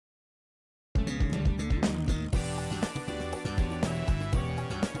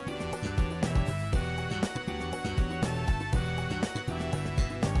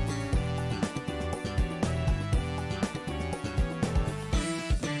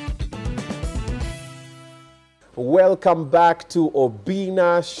Welcome back to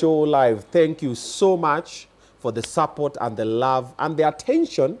Obinna Show Live. Thank you so much for the support and the love and the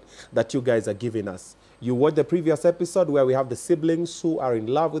attention that you guys are giving us. You watched the previous episode where we have the siblings who are in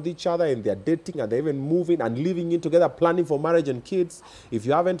love with each other and they're dating and they're even moving and living in together, planning for marriage and kids. If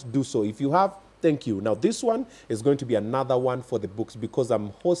you haven't, do so. If you have, thank you. Now, this one is going to be another one for the books because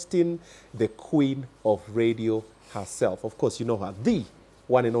I'm hosting the queen of radio herself. Of course, you know her, the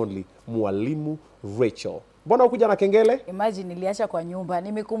one and only Mwalimu Rachel. Mbona ukuja na kengele? Imagine niliacha kwa nyumba.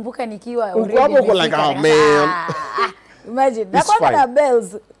 Nimekumbuka nikiwa already. Uko like, oh man. Imagine. Nakuwa na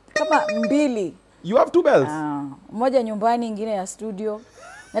bells kama mbili. You have 2 bells? Moja nyumbani, ingine ya studio.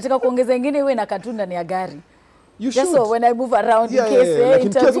 Nataka kuongeza ingine iwe na katunda ni ya gari. You just should. So when I move around in case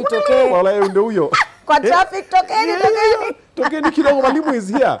interview tokee. Wala ndio huyo. Kwa traffic tokeni. Tokeni kidogo, Mwalimu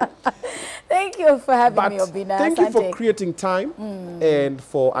is here. Thank you for having me, Obinna. Thank you for creating time and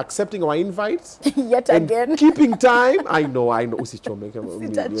for accepting our invites. Yet and again. Keeping time. I know. Usichome.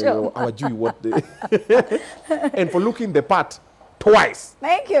 Hawajui what they and for looking the part twice.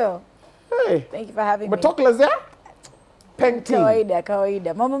 Thank you. Hey. Thank you for having me. Matoklaz there? Painting.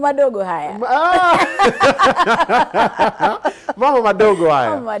 Kawaida. Mama madogo haya. Mama madogo haya.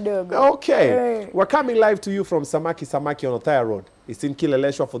 Mama madogo. Okay. Hey. We're coming live to you from Samaki on Othaya Road. It's in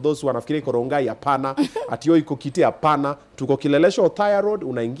Kileleshwa. For those who wanafikiri Korongai hapana, atio iko Kiti hapana. Tuko Kileleshwa Othaya Road,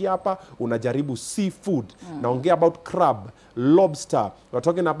 unaingia hapa, unajaribu seafood. Naongea about crab, lobster. We're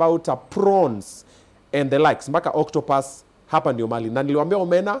talking about prawns and the likes. Mpaka octopus. Hapa ndio mali. Na niliwaambia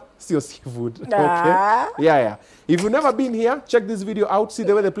omena sio seafood. Okay? Yeah. If you've never been here, check this video out, see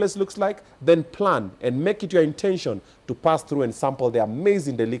the way the place looks like, then plan and make it your intention to pass through and sample the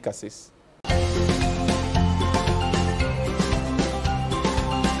amazing delicacies.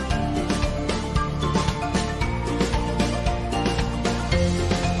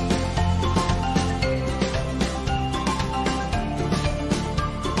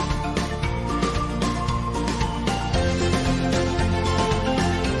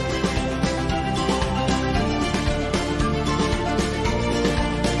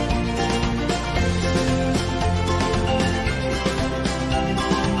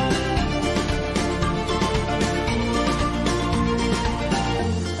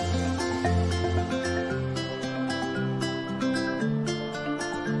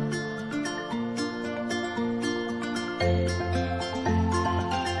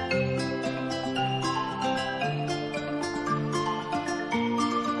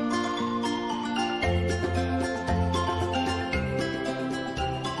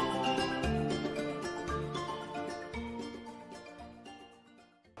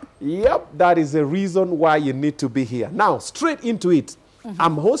 Yep, that is the reason why you need to be here. Now, straight into it.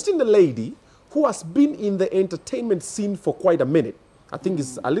 I'm hosting the lady who has been in the entertainment scene for quite a minute. I think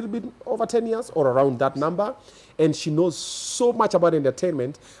it's a little bit over 10 years or around that number. And she knows so much about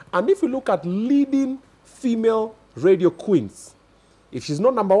entertainment. And if you look at leading female radio queens, if she's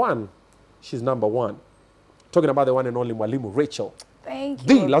not number 1, she's number 1. Talking about the one and only Mwalimu Rachel. Thank you.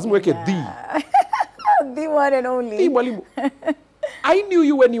 The, lazima weke the. The one and only. The Mwalimu. I knew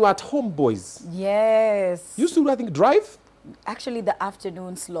you when you were at Homeboys. Yes. You used to, I think, drive? Actually, the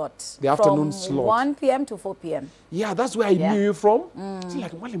afternoon slot. The afternoon from slot. 1 p.m. to 4 p.m. Yeah, that's where I knew you from. It's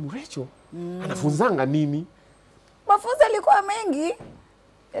like, Mwalimu Rachel. Anafunzanga nini? Mafunzo yalikuwa mengi.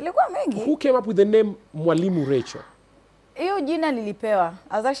 Who came up with the name Mwalimu Rachel? Hiyo jina nilipewa.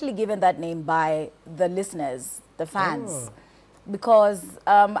 I was actually given that name by the listeners, the fans. Because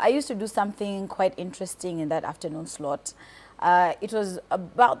I used to do something quite interesting in that afternoon slot. It was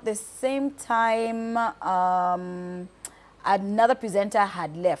about the same time another presenter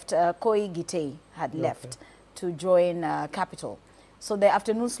had left, Koi Gitei had left to join Capital. So the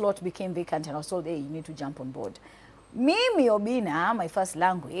afternoon slot became vacant and I was told, hey, you need to jump on board. Mimi Obinna, my first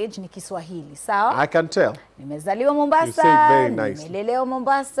language ni Kiswahili, sawa? I can tell. Nimezaliwa Mombasa, you say very nice. Nimelelewa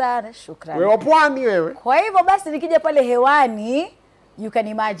Mombasa, shukrani. Wewe pwani wewe. Kwa hivyo basi nikija pale hewani, you can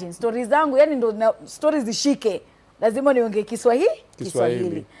imagine, stories zangu, yani ndo stories zishike. Lazima niongee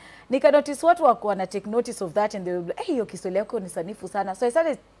Kiswahili. Nika notice watu wako wana take notice of that and they will be, hey, hiyo Kiswahili yako ni sanifu sana. So I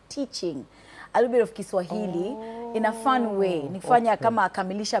started teaching a little bit of Kiswahili in a fun way. Nifanya kama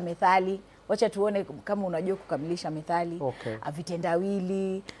kamilisha methali. Wacha tuone kama unajua kukamilisha methali.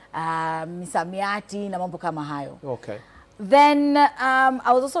 Vitendawili, misamiati na mambo kama hayo. Then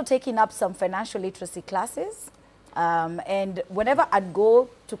I was also taking up some financial literacy classes. And whenever I'd go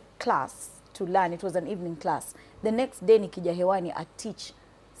to class to learn, it was an evening class. The next day nikija hewani, I teach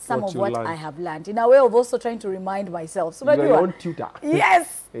some of what I have learned. In a way of also trying to remind myself. So you're your own tutor.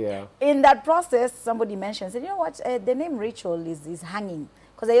 Yes. Yeah. In that process, somebody mentioned, said, you know what, the name Rachel is hanging.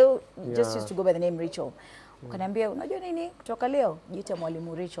 Because I just used to go by the name Rachel. Ukaniambia unajua nini? Kutoka leo jiite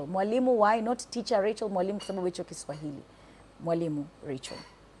Mwalimu Rachel. Mwalimu why not teacher Rachel? Mwalimu kwa sababu hicho Kiswahili. Mwalimu Rachel.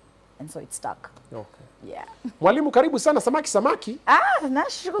 And so it stuck. Okay. Yeah. Mwalimu, karibu sana samaki.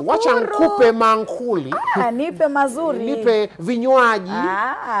 Nashukuru. Wacha nikupe mankuli. Nipe mazuri. Nipe vinywaji.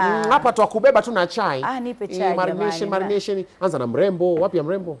 Hapa twakubeba tu na chai. Nipe chai marination. Anza na mrembo. Wapi ya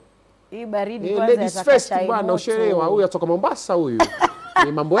mrembo? Hii baridi kwanza ladies first bwana, usherewa. Huyu atoka Mombasa huyu.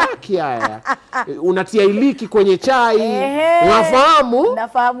 Ni mambo yake haya. Unatia iliki kwenye chai. Unafahamu?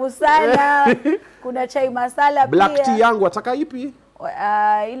 Nafahamu sana. Kuna chai masala pia. Black tea yangu ataka ipi?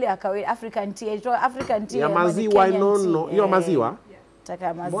 Ile African tea. African tea ya maziwa nono. Hiyo maziwa? Taka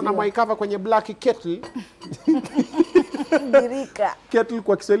maziwa. Mbona mwaikava kwenye black kettle? Birika. Kettle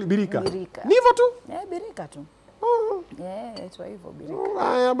kwa Kiswahili birika. Ni hivyo tu? Birika tu. Itwa hivyo birika.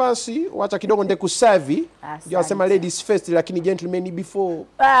 Haya basi, wacha kidogo nde kuserve. Unasema ladies first lakini gentlemen before.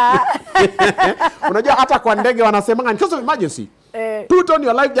 Unajua hata kwa ndege wanasema in case of emergency. Put on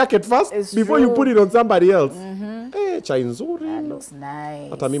your life jacket first before you put it on somebody else. Chai nzuri. That looks nice.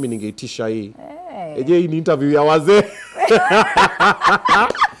 Hata mimi ningeitisha hii. Je, hii ni interview ya wazee.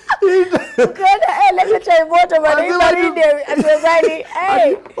 Leta chai moto bana, hii baridi atazani.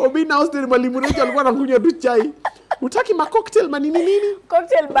 Obinna hostel Mwalimu Rachel alikuwa anakunywa tu chai. Utaki ma cocktail manini nini?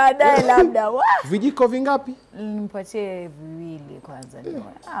 Cocktail baadaye labda. Vijiko vingapi? Nimpatie viwili kwanza.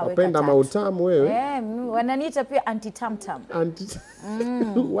 Wapenda mautamu wewe? Wananiita pia anti tam tam.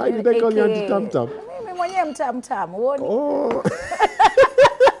 Why did I call you anti tam tam? Mimi mwenyewe mtam tam. Uone?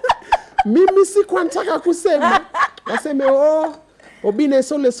 Mimi sikuwa nataka kusema. Naseme Obinna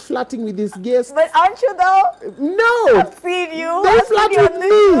is always flirting with his guests. But aren't you though? No. I've seen you. They flirt with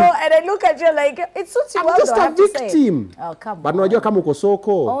me. And I look at you like, it suits you well. I'm just a victim. Oh, come on. But unajua kama uko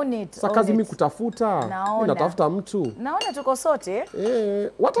soko. Own it. Sasa kazi mimi kutafuta. Mimi natafuta mtu. Naona tuko sote.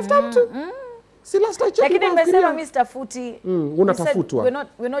 Watafuta mtu? Si last I checked. Lakini nimesema mimi sitafuti. Unatafutwa.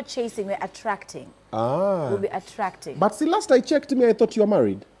 We're not chasing, we're attracting. We'll be attracting. But see, last I checked me, I thought you were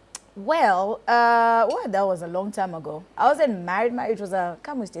married. Well, that was a long time ago. I wasn't married. It was a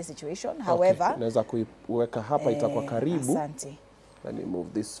come-we-stay situation. However, naweza kuiweka hapa itakuwa karibu. Asante. Let me move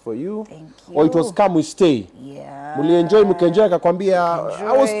this for you. Thank you. It was come-we-stay. Yeah. Mlienjoy akakwambia,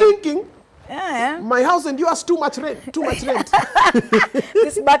 I was thinking, my house and yours too much rent.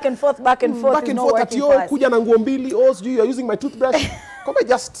 This back and forth is not working for us. Kuja na nguo mbili, you're using my toothbrush. Come on,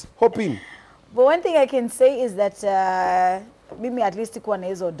 just hop in. But one thing I can say is that mimi at least kuwa na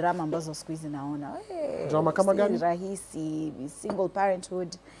hizo drama ambazo siku hizi naona. Drama kama gani? Rahisi, single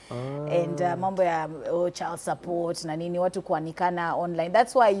parenthood and mambo ya child support na nini, watu kuanikana online.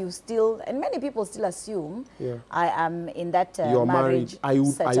 That's why you still, and many people still assume I am in that marriage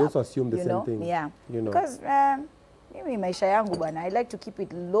setup. I also assume the same thing. Yeah. Because mimi maisha yangu bwana, I like to keep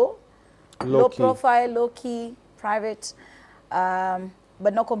it low profile, low key, private.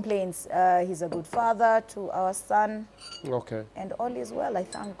 But no complaints. He's a good father to our son. Okay. And all is well, I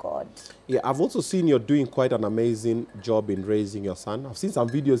thank God. Yeah, I've also seen you're doing quite an amazing job in raising your son. I've seen some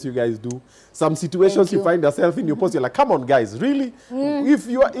videos you guys do. Some situations you find yourself in, you post, you're like, come on guys, really? If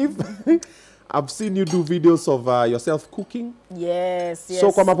I've seen you do videos of yourself cooking. Yes.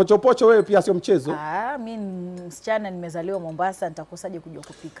 So kwa mapochopocho wewe pia sio mchezo. Mimi msichana nimezaliwa Mombasa, nitakosaje kujua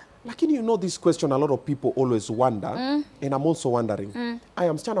kupika? Lakini you know this question a lot of people always wonder, and I'm also wondering. I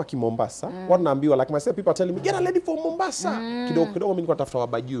am msichana wa Mombasa. Wanaambiwa like myself, people are telling me get a lady from Mombasa. Kidogo mimi niko tafuta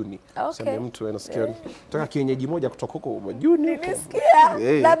Wabajuni. Sema mtu anasikia nataka kienyeji moja kutoka huko Wabajuni.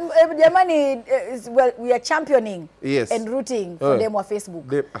 Nisikia. Jamani, we are championing and rooting for them on Facebook.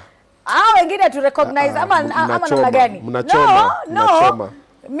 Wengine tu recognize ama namna gani? No.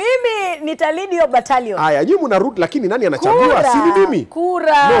 Mimi nitalidi hiyo battalion. Nyinyi mna root lakini nani anachagua? Si ni mimi.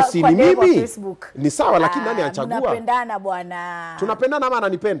 No, si ni mimi. Ni sawa lakini nani anachagua? Tunapendana bwana. Tunapendana ama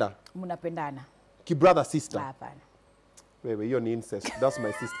ananipenda? Mnapendana. Ki brother sister. Hapana. Wewe hiyo ni incest. That's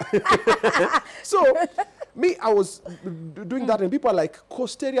my sister. So me, I was doing that and people are like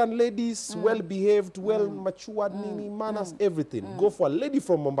Coastarian ladies, well behaved, well matured, nini, manners, everything. Go for a lady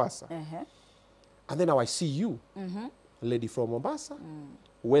from Mombasa. And then now I see you, a lady from Mombasa,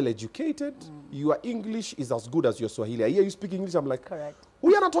 well educated. Your English is as good as your Swahili. I hear you speak English, I'm like, correct.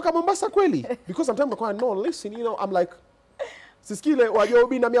 Huyu anatoka Mombasa kweli? Because sometimes I'm like, no, listen, I'm like, Siskile, Oga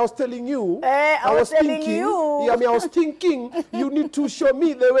Obinna, I was telling you. I was telling you. Yeah, I was thinking, you need to show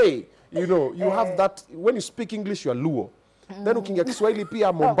me the way. You have that, when you speak English, you're Luo. Then ukingia Kiswahili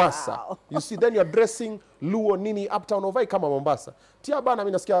pia Mombasa. Wow. You see, then you're dressing Luo nini, uptown ovai kama Mombasa. Tia bana,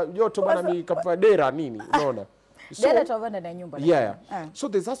 mimi nasikia yoto bana mi kapadera nini, unaona. Dera tuwanda na nyumba. Yeah. So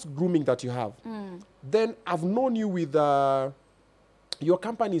there's that grooming that you have. Then I've known you with Your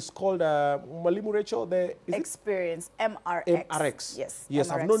company is called Mwalimu Rachel. Experience, MRX. MRX. Yes. Yes,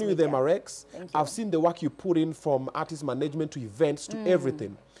 MRX I've known you with Media. MRX. Thank you. I've seen the work you put in from artist management to events to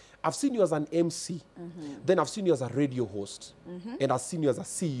everything. I've seen you as an MC. Then I've seen you as a radio host. And I've seen you as a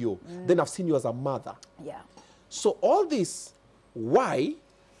CEO. Then I've seen you as a mother. Yeah. So all this, why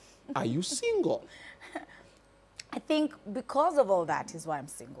are you single? I think because of all that is why I'm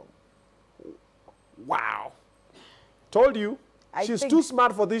single. Wow. Told you. She's too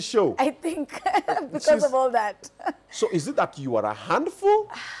smart for this show. I think because of all that. So is it that you are a handful?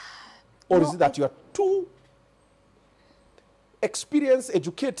 Or No, is it that you are too experienced,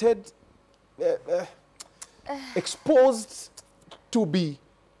 educated, exposed to be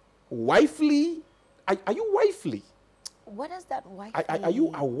wifely? Are you wifely? What does that wife Are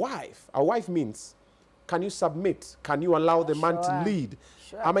you a wife? A wife means, can you submit? Can you allow the man to lead?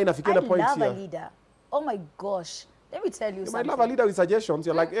 Sure. I mean, if you get a point love here. a leader. Oh my gosh. Let me tell you You something. might love a leader with suggestions.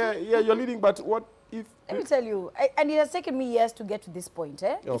 You're like, yeah, you're leading, but what if... Let me tell you, and it has taken me years to get to this point.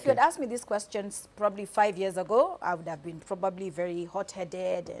 If you had asked me these questions probably 5 years ago, I would have been probably very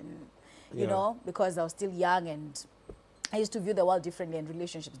hot-headed and, you know, because I was still young and I used to view the world differently and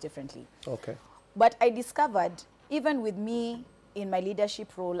relationships differently. Okay. But I discovered, even with me in my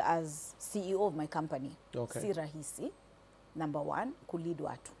leadership role as CEO of my company, si rahisi, number one, kulead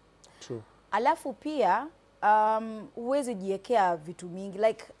watu. True. Alafu pia, uwezi jiekea vitu mingi.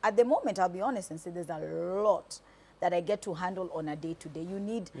 Like, at the moment, I'll be honest and say there's a lot that I get to handle on a day-to-day. You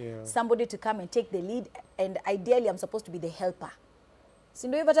need somebody to come and take the lead, and ideally, I'm supposed to be the helper.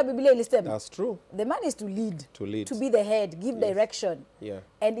 That's true. The man is to lead. To be the head, give direction. Yeah.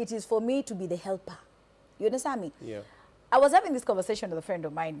 And it is for me to be the helper. You understand me? Yeah. I was having this conversation with a friend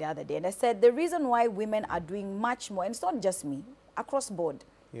of mine the other day, and I said the reason why women are doing much more, and it's not just me, across board.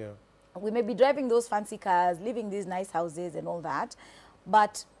 Yeah. We may be driving those fancy cars, living these nice houses and all that,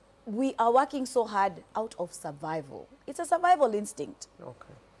 but we are working so hard out of survival. It's a survival instinct.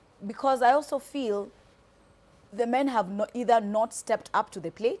 Okay. Because I also feel the men have either not stepped up to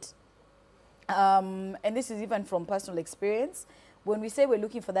the plate, and this is even from personal experience. When we say we're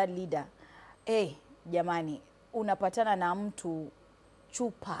looking for that leader, hey, jamani, unapatana na mtu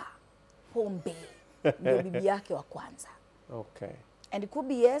chupa, pombe, ndio bibi yake wa kwanza. Okay. And it could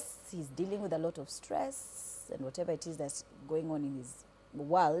be, yes, he's dealing with a lot of stress and whatever it is that's going on in his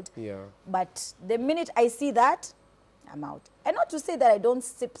world. Yeah. But the minute I see that, I'm out. And not to say that I don't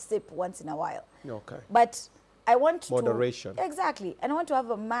sip once in a while. Okay. But I want moderation. Exactly. And I want to have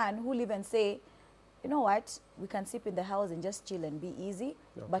a man who live and say, you know what, we can sip in the house and just chill and be easy,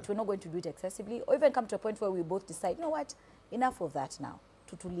 but we're not going to do it excessively. Or even come to a point where we both decide, you know what, enough of that now.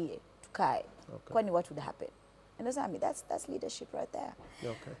 Tutulie, tukae. Kwani what would happen? Understand me? That's leadership right there.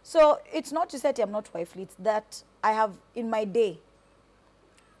 Okay. So it's not to say I'm not wifely. It's that I have in my day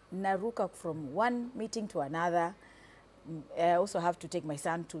naruka from one meeting to another. I also have to take my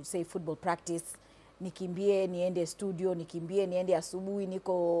son to say football practice. Nikimbie niende studio, nikimbie niende asubuhi,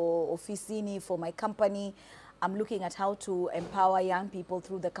 niko ofisini for my company. I'm looking at how to empower young people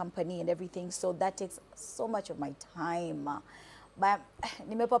through the company and everything. So that takes so much of my time. But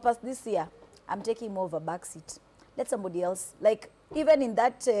nimepurpose this year, I'm taking more of a back seat. Let somebody else, like even in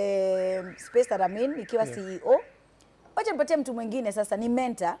that space that I'm in, nikiwa CEO, wacha nipatie mtu mwingine sasa, ni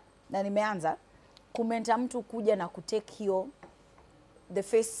mentor na nimeanza kumenta mtu kuja na kutake hiyo the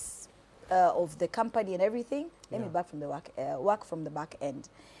face of the company and everything. Let me back from the work from the back end.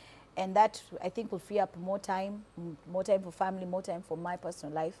 And that, I think, will free up more time for family, more time for my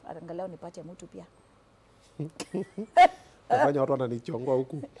personal life. Atangalau nipate mtu pia. Nafanya watu wananichongoa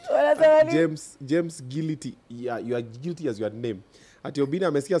huku. James Guilty. Yeah, you are guilty as your name. Ati Obinna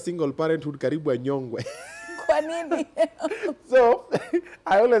amesikia single parenthood karibu anyongwe. Kwa nini? So,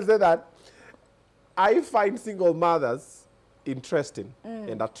 I always say that I find single mothers interesting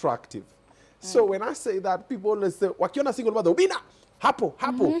and attractive. So when I say that, people always say, wakiona single mother, Obinna, hapo.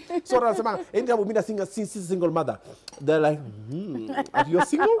 So wanasema, anytime Obinna single mother, they're like, are you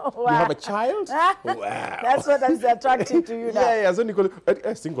single? Wow. You have a child? Wow. That's what is attractive to you now. Yeah. So Nicole,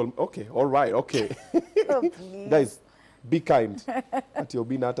 single, okay, all right, okay. Oh, guys, be kind. Ati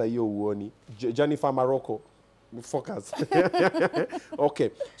Obinna hata hiyo uoni. Jennifer Morocco, focus. Okay,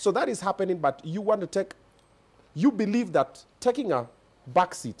 so that is happening, but you want to you believe that taking a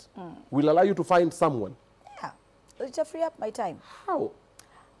backseat will allow you to find someone. Yeah, it will free up my time. How?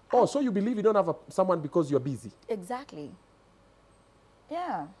 Oh, so you believe you don't have someone because you're busy? Exactly.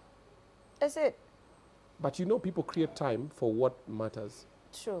 Yeah, that's it. But you know, people create time for what matters.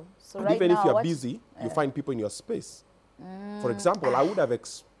 True. So and right even now, if you're busy, you find people in your space. For example, I would have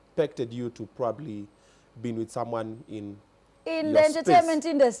expected you to probably been with someone in in the entertainment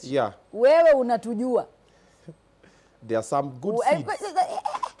industry. Yeah. Wewe unatujua. There are some good seeds.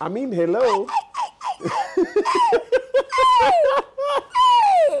 I mean, hello.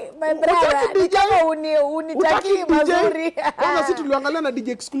 My brother, ni kama unitaki mazuri. Kwanza sisi tuliangalia na DJ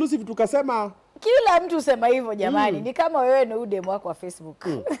exclusive tukasema kila mtu sema hivyo jamani. Ni kama wewe na udem wako wa Facebook.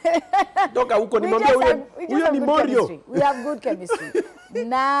 Toka huko nimwambia huyo ni Morio. We have good chemistry.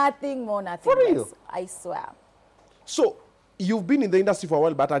 Nothing more, nothing for real? less. I swear. So, you've been in the industry for a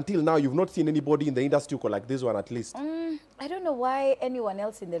while, but until now you've not seen anybody in the industry like this one at least. I don't know why anyone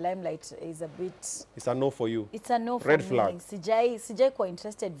else in the limelight is a bit... It's a no for you. It's a no for Red me. flag. Sijai kwa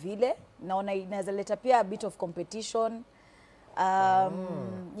interested vile. Naona inaweza leta pia a bit of competition.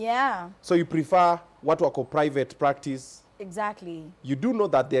 Yeah. So you prefer watu wako private practice? Exactly. You do know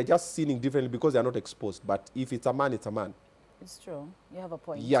that they're just sinning differently because they're not exposed. But if it's a man, it's a man. It's true. You have a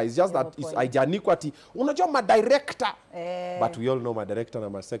point. Yeah, it's just that it's haijanikwa ati unajua ma director. But we all know my director na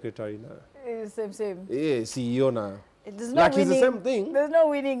my secretary na. Same. CEO na. There's no like winning. It's the same thing. There's no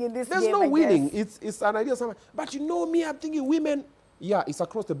winning in this There's game. no winning. Guess. It's an idea. But you know me, I'm thinking women. Yeah, it's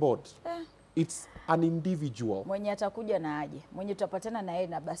across the board. It's an individual. Mwenye atakuja na aje. Mwenye tutapatana na yeye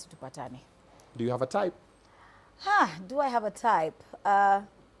na basi tupatane. Do you have a type? Do I have a type?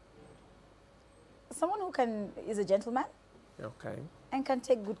 Someone who is a gentleman. Okay. And can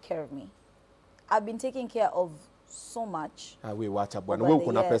take good care of me. I've been taking care of so much. We wacha bwana. Wewe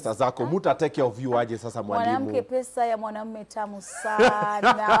uko na pesa zako. Muta take care of you aje sasa mwalimu. Mwanamke pesa ya mwanamume tamu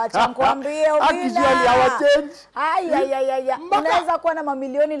sana. Acha nikwambie Obinna. Actually our change. Haya. Unaweza kuwa na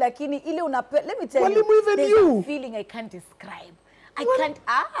mamilioni lakini ile let me tell mwalimu, you. Even you. A feeling I can't describe. I can't.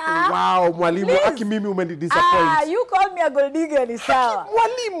 Wow, mwalimu, aki mimi umenidisappoint. You call me a gold digger ni sawa.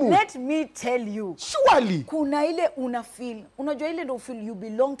 Mwalimu. Let me tell you. Surely. Kuna ile feel. Unajua ile ndo feel you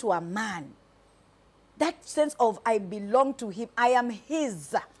belong to a man. That sense of I belong to him. I am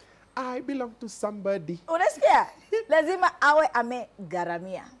his. I belong to somebody. Unasikia? Lazima awe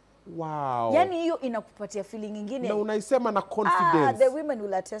amegaramia. Wow. Yani hiyo inakupatia feeling nyingine. Na unaisema na confidence. The women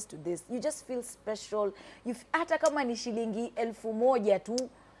will attest to this. You just feel special. Hata kama ni shilingi 1,000 tu,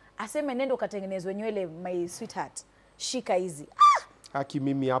 aseme nendo katengenezwe nywele my sweetheart. Shika hizi. Haki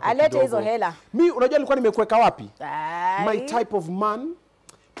mimi hapo kidogo. Alete hizo hela. Mimi unajua nilikuwa nimekuweka wapi? Ay. My type of man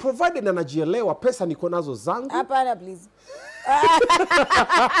provided anajielewa pesa niko nazo zangu. Hapana please.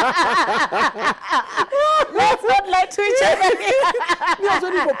 Let's not lie to each other.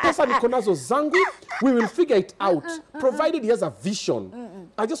 Niazoni pesa niko nazo zangu. We will figure it out. Provided he has a vision.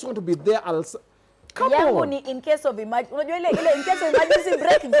 I just want to be there. Come on. Ni in case of emergency. Unajua ile in case of emergency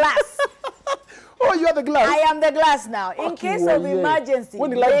break glass. Oh, you are the glass. I am the glass now. In case of emergency.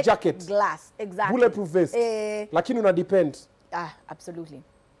 When the life jacket. Glass. Exactly. Bulletproof vest. Lakini una depend. Absolutely.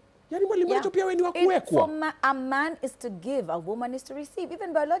 Yani mwalimu wetu pia wewe ni wa kuwekwa. A man is to give, a woman is to receive,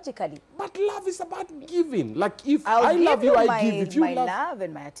 even biologically. But love is about giving. Like if I love you, I give. If you my love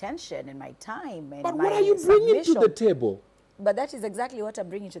and my attention and my time and but my what are you bringing submission to the table? But that is exactly what I'm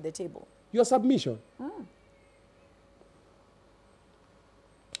bringing to the table. Your submission.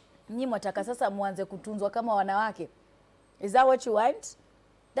 Nyi mwataka sasa muanze kutunzwa kama wanawake. Is that what you want?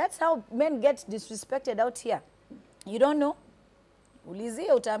 That's how men get disrespected out here. You don't know?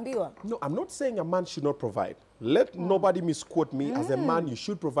 Ulizia utaambiwa. No, I'm not saying a man should not provide. Let nobody misquote me. As a man, you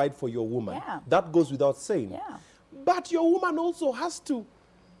should provide for your woman. Yeah. That goes without saying. Yeah. But your woman also has to.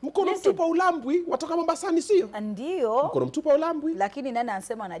 Mkono mtupa ulambwi, watoka Mombasani sio? Ndio. Mkono mtupa ulambwi. Lakini nani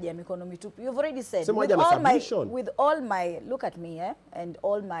anasema anajia mikono mitupu? You've already said. With all my, look at me, and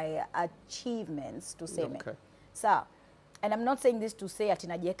all my achievements to say. Okay. So, and I'm not saying this to say ati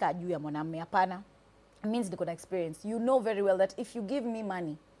najieka juu ya mwanamume, hapana. It means niko na experience. You know very well that if you give me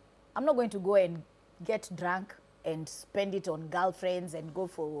money, I'm not going to go and get drunk and spend it on girlfriends and go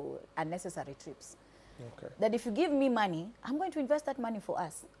for unnecessary trips. Okay. That if you give me money, I'm going to invest that money for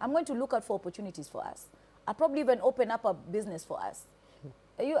us. I'm going to look out for opportunities for us. I'll probably even open up a business for us.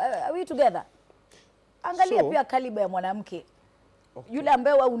 Are we together? Angalia pia kaliba ya mwanamke. Okay. Yule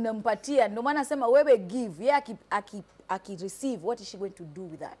ambaye unampatia, ndio maana nasema wewe give, yeye aki receive, what is she going to do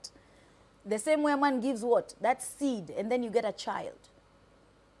with that? The same way a man gives what? That seed, and then you get a child.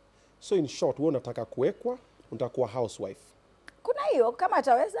 So in short, wewe unataka kuwekwa, utakuwa housewife. Kuna hiyo, kama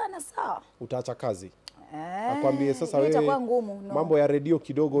ataweza na sawa. Utaacha kazi. Akwambie sasa wewe itakuwa ngumu. No. Mambo ya radio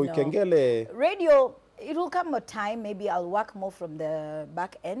kidogo ikengele. Radio, it will come a time, maybe I'll work more from the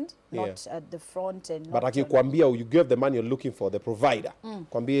back end, not at the front end. But akikwambia you give the man you're looking for, the provider.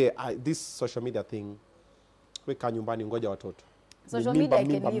 Kwambie this social media thing, weka nyumbani ngoja watoto. Social media I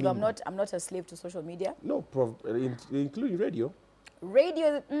can leave. I'm not a slave to social media. No, including radio.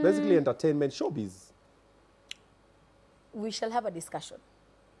 Radio Basically entertainment, showbiz. we shall have a discussion.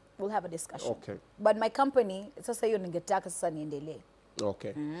 We'll have a discussion. Okay. But my company, sasa hiyo ningetaka sasa niendelee.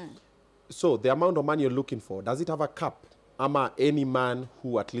 Okay. So the amount of money you're looking for, does it have a cap? Ama any man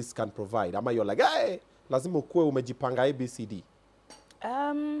who at least can provide? Ama you're like, hey, lazima ukue umejipanga ABCD?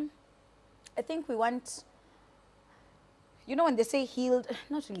 I think we want, you know, when they say healed,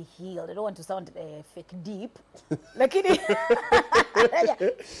 not really healed, I don't want to sound fake deep. Lakini,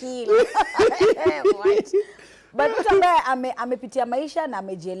 healed. What? But mtu ambaye amepitia maisha na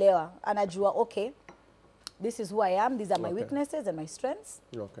amejielewa, anajua, okay, this is who I am, these are my weaknesses and my strengths.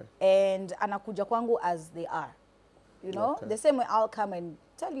 Okay. And anakuja kwangu as they are. You know, the same way I'll come and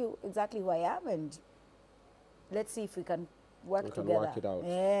tell you exactly who I am, and let's see if we can work together. Work it out.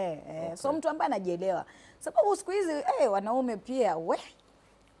 Okay. So mtu ambaye anajielewa. Sababu siku hizi wanaume pia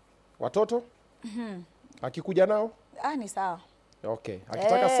watoto? Akikuja nao? Ni sawa. Okay.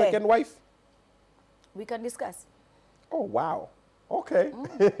 Akitaka second wife? We can discuss. Oh, wow. Okay.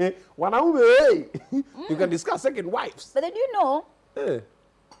 Wanaume, hey. You can discuss second wives. But then you know,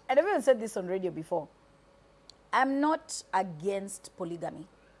 I never even said this on radio before. I'm not against polygamy.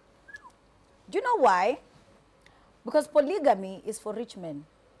 Do you know why? Because polygamy is for rich men.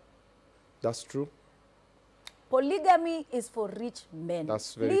 That's true. Polygamy is for rich men.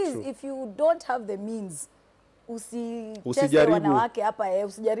 That's very Please, true. if you don't have the means, usitese wanawake hapa,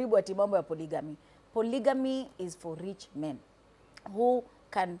 usijaribu ati mambo ya polygamy. Polygamy is for rich men who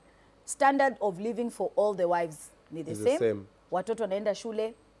can, standard of living for all the wives ni the same. Watoto wanaenda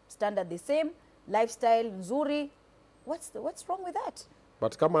shule, standard the same. Lifestyle nzuri. What's wrong with that?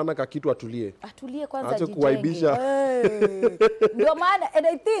 But kama anaka kitu atulie. Atulie kwanza, ache jitenge. Kuaibisha. Ndio maana, and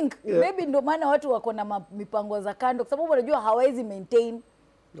I think maybe ndio maana watu wako na mipango za kando, kwa sababu wanajua hawezi maintain.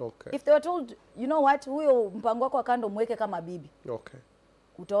 Okay. If they were told, you know what, huyo mpango wako wa kando mweke kama bibi. Okay.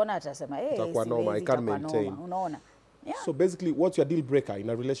 Utaona atasema, itakuwa normal, I can't maintain. Unaona? Yeah. So basically, what's your deal breaker in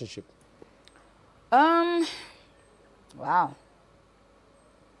a relationship? Wow.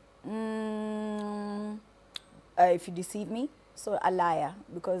 If you deceive me, so a liar,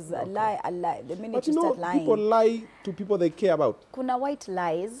 because a lie. The minute you start lying, people lie to people they care about. Kuna white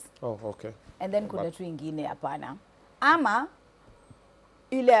lies. Oh, okay. And then kuna tu ingine hapana. Ama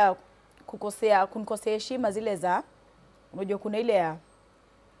ile kunikosea heshima zile za, unajua kuna ile ya,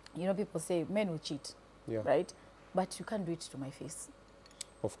 you know, people say men will cheat, right? But you can't do it to my face.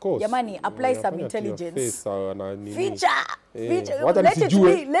 Of course. Jamani, apply some intelligence. Feature.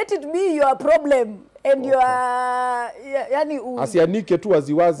 Let it be your problem and your yani asianike tu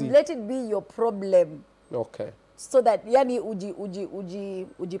waziwazi. Let it be your problem. Okay. So that yani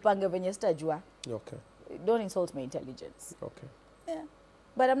ujipange venye stajua. Okay. Don't insult my intelligence. Okay. Yeah.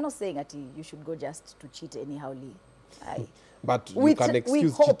 But I'm not saying that you should go just to cheat anyhowly. But you can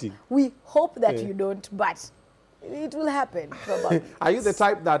excuse cheating. We hope that you don't, but it will happen probably. Are you the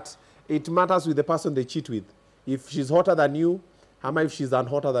type that it matters with the person they cheat with? If she's hotter than you, if she's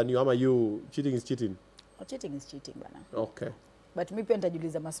unhotter than you, you cheating is cheating? Oh, cheating is cheating, bana. Okay. But mi pia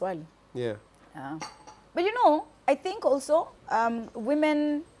nitajiuliza maswali. Yeah. But you know, I think also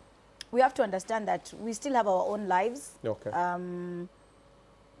women, we have to understand that we still have our own lives. Okay.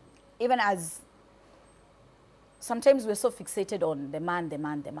 Even as sometimes we're so fixated on the man.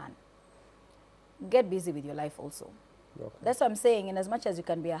 Get busy with your life also. Okay. That's what I'm saying. And as much as you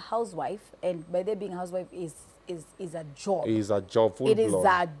can be a housewife, and by there being a housewife is a job. It is a job. It is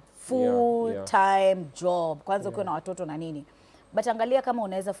a full-time job. Kwanza ukiwa na watoto na nini. But angalia kama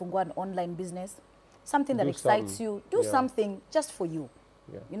unaweza fungua an online business, something that excites you. Do something just for you.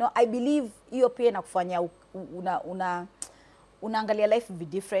 Yeah. You know, I believe hiyo pia inakufanya unaangalia life be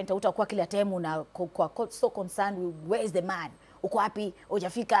different. Utakuwa kila time so concerned with where is the man. Uko wapi?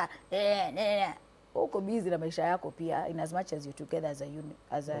 Hujafika. Uko busy na maisha yako pia, in as much as you're together as a unit,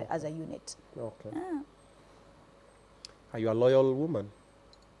 as a unit. Okay. Are you a loyal woman?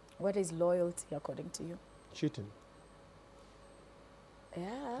 What is loyalty according to you? Cheating.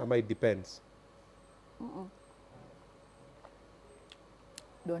 Yeah. It depends.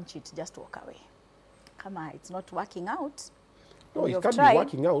 Don't cheat, just walk away. Come on, it's not working out. No, it can't be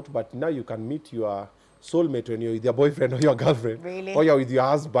working out, but now you can meet your soulmate when you're with your boyfriend or your girlfriend. Really? Or you're with your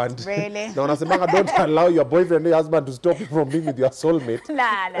husband. Really? Now, don't allow your boyfriend or your husband to stop you from being with your soulmate.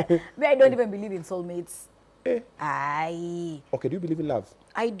 Nah. I don't even believe in soulmates. Okay, do you believe in love?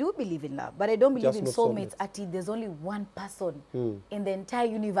 I do believe in love, but I don't believe in soulmates. There's only one person in the entire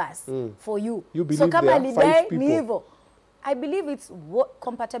universe for you. You believe there are 5 people? I believe it's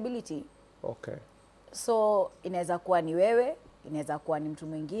compatibility. Okay. So, inaweza kuwa ni wewe, inaweza kuwa ni mtu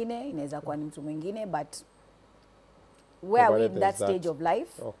mwingine, inaweza kuwa ni mtu mwingine, but where are we in that stage of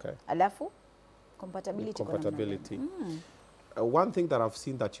life? Okay. Alafu, Compatibility. Compatibility. One thing that I've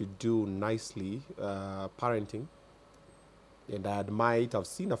seen that you do nicely, parenting, and I admire it. I've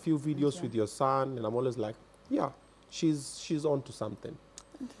seen a few videos with your son, and I'm always like, yeah, she's on to something.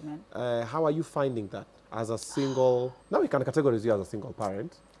 Thank you, man. How are you finding that as a single? Now we can categorize you as a single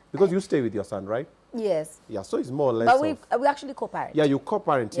parent because you stay with your son, right? Yes. Yeah, so it's more or less. But we actually co-parent. Yeah, you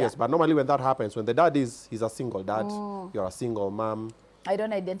co-parent, yes. But normally when that happens, when the dad he's a single dad, you're a single mom. I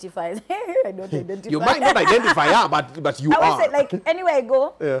don't identify. I don't identify. You might not identify, yeah, but you are. I would say, like, anywhere I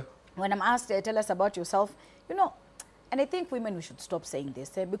go, when I'm asked, tell us about yourself, you know, and I think women, we should stop saying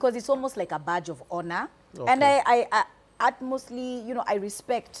this, because it's almost like a badge of honor. Okay. And I utmostly, you know, I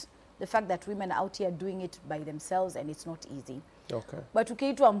respect the fact that women are out here doing it by themselves, and it's not easy. Okay. But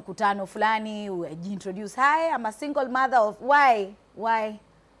ukiitwa mkutano fulani, introduce, hi, I'm a single mother of, why?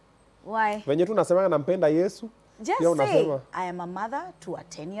 Venye tu nasemanga nampenda Yesu. Just say, I am a mother to a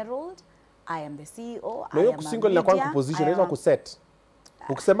 10-year-old. I am the CEO. I am a single na kwa position hizo kuset.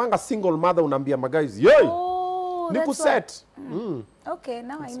 Ukisemanga single mother unaambia guys, yey. Ni kuset. Okay,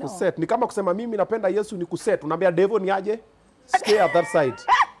 now I know. Kuset. Ni kama kusema mimi napenda Yesu ni kuset. Unaambia devil ni aje? Stay at that side.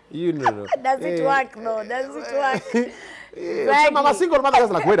 You know. Does it work? No, does it work? I'm a single mother.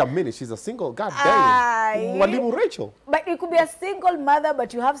 Like, wait a minute, she's a single. God damn. Mwalimu Rachel. But it could be a single mother,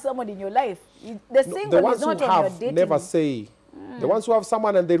 but you have someone in your life. The single is not on your dating. Never say. The ones who have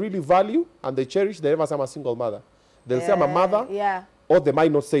someone and they really value and they cherish, they never say I'm a single mother. They'll say I'm a mother, or they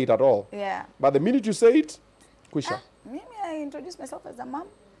might not say it at all. Yeah. But the minute you say it, Kwisha. Maybe I introduce myself as a mom.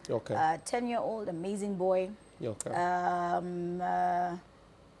 Okay. 10-year-old, amazing boy. Okay.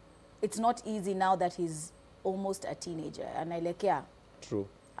 It's not easy now that he's almost a teenager, and I like, yeah. True.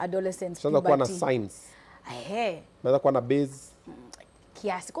 Adolescence, puberty. Kuwa na signs. Mada kuwa na base.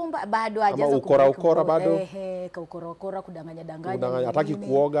 Kiasi kwamba bado hajaanza ukora bado. Ukora kudanganya. Hataki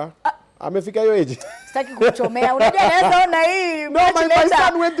kuoga. Amefika hiyo age. Sitaki kuchomea. Unajua naweza ona hii. No, my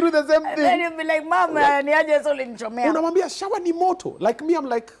son went through the same thing. And then you'll be like, mom, ni aje sasa ulinichomea. Unamwambia shower ni moto. Like me, I'm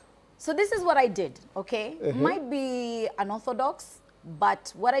like. So this is what I did, okay? Might be unorthodox,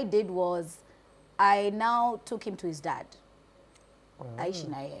 but what I did was I now took him to his dad. Aishi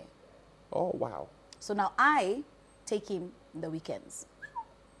na yeye. Oh, wow. So now I take him in the weekends.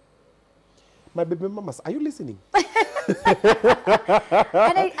 My baby mamas, are you listening? And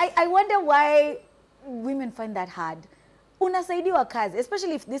I wonder why women find that hard. Unasaidiwa kazi,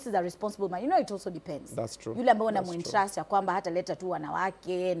 especially if this is a responsible man. You know, it also depends. That's true. Yule ambao unamuentrust ya kwamba hata leta tu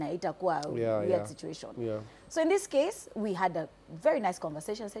wanawake na itakuwa weird situation. So in this case, we had a very nice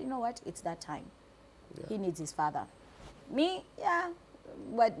conversation. I said, you know what? It's that time. He needs his father. Me,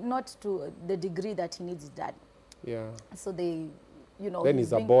 but not to the degree that he needs his dad. Yeah. So they, you know, then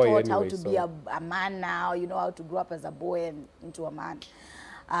he's a boy taught anyway, how to be a man now, you know, how to grow up as a boy and into a man.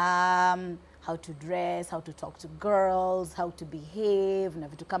 How to dress, how to talk to girls, how to behave, na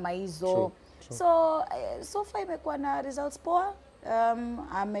vitu kama hizo. So far imekuwa na results poa.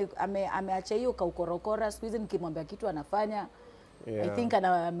 Ameacha hiyo kaukorokora, siku hizi nikimwambia kitu anafanya. I think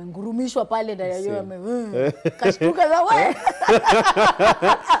amengurumishwa pale na yeye kashtuka za wewe.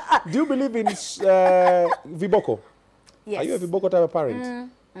 Do you believe in viboko? Yes. Are you a viboko type of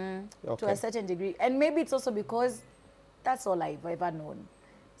parent? Okay. To a certain degree. And maybe it's also because that's all I've ever known.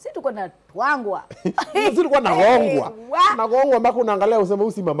 Si tuko na twangwa. Si tuko na gongwa. Na gongwa mpaka unaangalia useme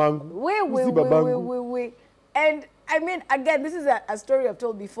usi mamangu. Usi babangu. And I mean, again, this is a story I've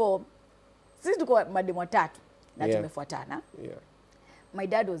told before. Sisi tuko mademu watatu na tumefuatana. Yeah. My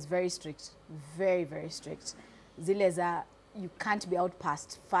dad was very strict, very, very strict. Zile za, you can't be out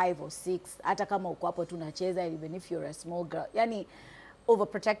past 5 or 6. Hata kama uko hapo tunacheza, even if you're a small girl. Yani,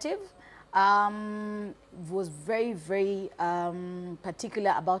 overprotective. Was very, very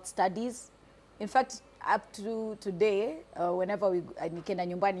particular about studies. In fact, up to today, whenever nikenda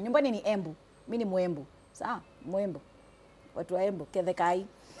nyumbani ni Embu. Mimi ni Mwembu. Sawa, Mwembu. Watu wa Embu, kethekai.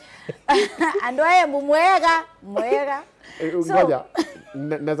 Ando Embu mwega. Ngoja,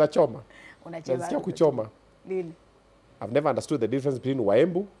 naweza choma. Unacheza. Nasikia kuchoma. Lini? I've never understood the difference between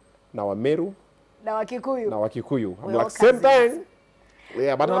Waembu na Wameru na Wakikuyu. I'm like, same thing.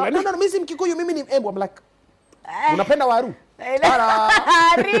 Yeah, but I'm like, no, mimi si Mkikuyu, mimi ni Embu. I'm like, unapenda waru?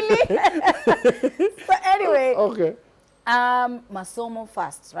 Really? So anyway. Okay. Masomo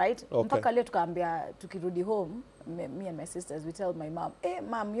first, right? Okay. Mpaka leo tukaambia tukirudi home, me and my sisters, we tell my mom, hey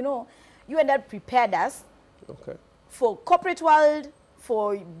mom, you know, you and dad prepared us for corporate world,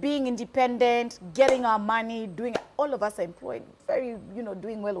 for being independent, getting our money, doing, all of us are employed, very, you know,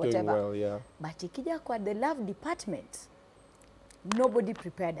 doing well, whatever. Doing well, yeah. But ikija kwa the love department, nobody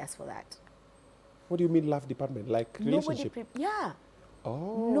prepared us for that. What do you mean love department? Like relationship?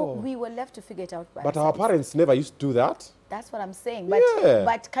 Oh. No, we were left to figure it out by But our ourselves. parents never used to do that. That's what I'm saying. But, Yeah.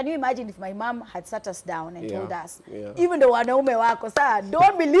 but can you imagine if my mom had sat us down and Yeah. told us, Yeah. even the wanaume wako, sir,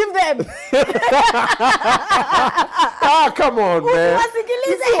 don't believe them. Ah, come on, man.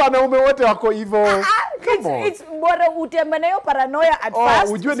 Usiwasikilize. Sisi wanaume wote wako hivyo. Come on. It's bora utembe na hiyo paranoia at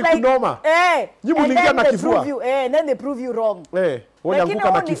first. Ujue It's ni kunoma. and Nyi muliingia then na they kifua. prove you, and then they prove you wrong. Wewe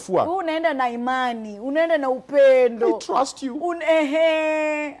anguka na kifua. Wewe unaenda na imani, unaenda na upendo. I trust you.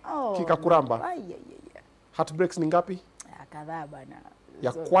 Oh. Kikakuramba. Ai. Heartbreaks ni ngapi? Kadhaa bana.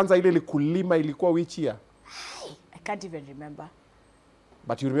 Ya kwanza ile ilikulima ilikuwa which year? I can't even remember.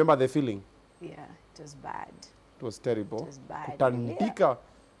 But you remember the feeling? Yeah, it was bad. It was terrible. It was bad. Kutandika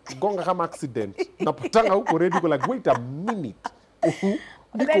gonga kama accident. Napotanga huko ready go like wait a minute.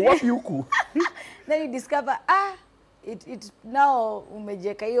 Niko wapi huku? Then you discover it now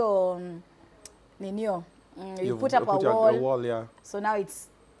umejeka hiyo ninio. You put up a wall. Yeah. So now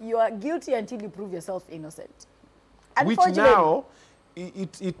you are guilty until you prove yourself innocent. Which now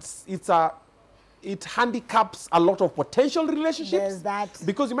it handicaps a lot of potential relationships. There's that.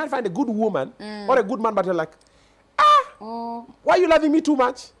 Because you might find a good woman or a good man, but you're like, why are you loving me too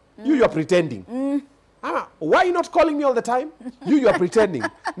much? You are pretending. Why are you not calling me all the time? You are pretending.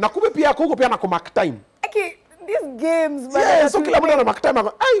 Na kumbe pia kuko pia na mark time. Okay, these games. But yeah, so kila mtu ana mark time.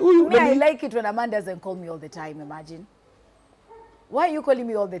 I like it when a man doesn't call me all the time. Imagine. Why are you calling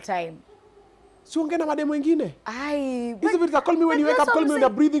me all the time? Si ungena mademu wengine. But call me when you wake up, call me when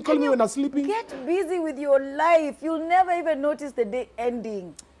you're breathing, call me when you're sleeping. Get busy with your life. You'll never even notice the day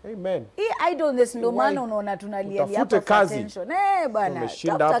ending. Amen. Idleness ndo maana unaona tunalia hapa for attention. Bana,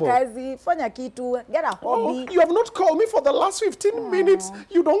 tafuta kazi, fanya kitu, get a hobby. You have not called me for the last 15 minutes.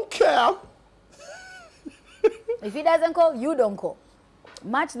 You don't care. If he doesn't call, you don't call.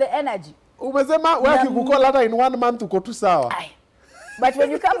 Match the energy. Umesema wewe ukikucall hata in 1 month uko tu sawa. But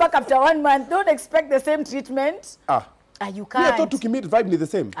when you come back after 1 month, don't expect the same treatment. You can't. Yeah, thought tukimit vibe ni the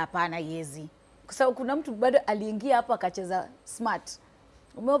same. Hapana, yezi. Kwa sababu kuna mtu bado aliingia hapa akacheza smart.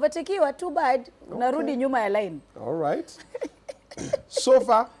 Umeovertakiwa, too bad. Unarudi nyuma ya line. All right. So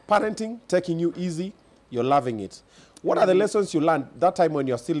far, parenting, taking you easy, you're loving it. What are the lessons you learned that time when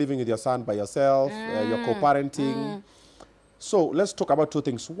you're still living with your son by yourself, you're co-parenting? So let's talk about 2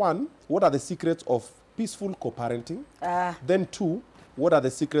 things. 1, what are the secrets of peaceful co-parenting? Then 2, what are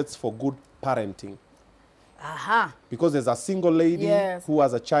the secrets for good parenting? Because there's a single lady who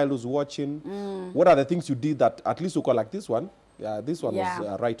has a child who's watching. What are the things you did that at least you call like this one? Yeah, this one was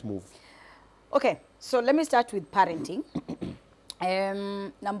a right move. Okay, so let me start with parenting.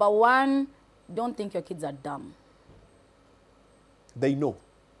 Number 1, don't think your kids are dumb. They know.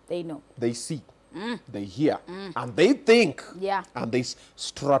 They know. They see. They hear. And they think. Yeah. And they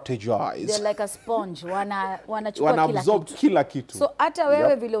strategize. They're like a sponge. Wanachukua Wana-absorb kila kitu. So hata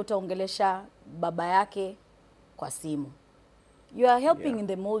wewe vile utaongelesha baba yake kwa simu, you are helping in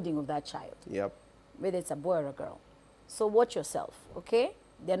the molding of that child. Yep. Whether it's a boy or a girl. So watch yourself, okay?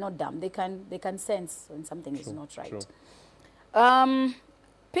 They're not dumb. They can sense when something is not right.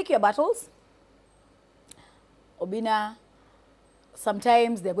 Pick your battles. Obinna,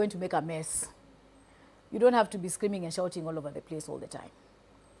 sometimes they're going to make a mess. You don't have to be screaming and shouting all over the place all the time.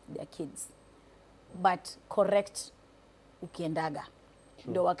 They're kids. But correct ukiendaga.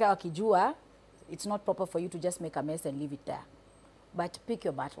 Ndio wakae wakijua, it's not proper for you to just make a mess and leave it there. But pick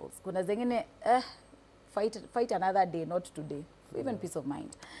your battles. Kuna zengine, fight another day, not today. Even peace of mind.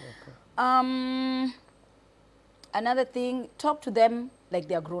 Okay. Another thing, talk to them like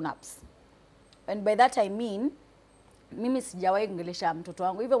they are grown-ups. And by that I mean, mimi sijawahi kuongelesha mtoto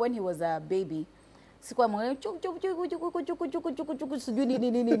wangu. Even when he was a baby, sikuwa mwenye sijui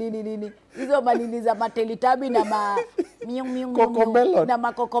nini. Hizo manini za matelitabi na na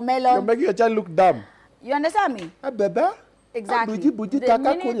makokomelo. You're making your child look dumb. You understand me? Beba? Exactly. Buji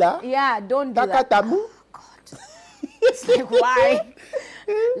taka kula? Yeah, don't do that. Tamu? Oh, God. It's like, why?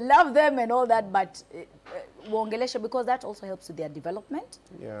 Love them and all that, but uongelesha, because that also helps with their development.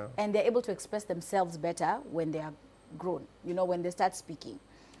 Yeah. And they're able to express themselves better when they are grown, you know, when they start speaking.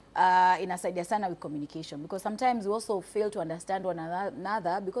 Inasaidia sana with communication, because sometimes we also fail to understand one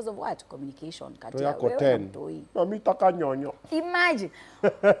another because of what? Communication. Mami taka nyonyo. Imagine.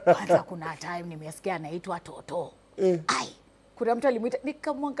 Kwanza kuna time nimesikia anaitwa Toto. Ai, kuna mtu alimuita,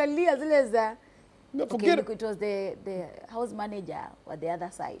 nikamwangalia zile za it was the house manager or the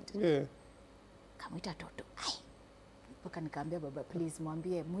other side. Yeah. Kamuita Toto. Ai. Mpaka nikaambia baba, please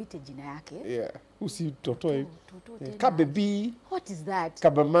mwambie muite jina yake. Yeah. Usi Toto. Toto. Ka baby. What is that?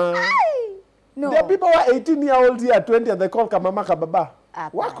 Kabama. Ai. No. There are people who are 18-year-olds here, 20, and they call Kamama Kababa.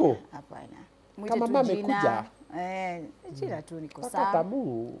 Apana, Wako. Hapana. Kamama amekuja. Jina tu niko Paka sawa.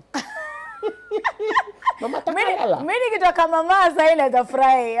 tamu. Mama takalala. Mimi nikitoka mama sasa ile za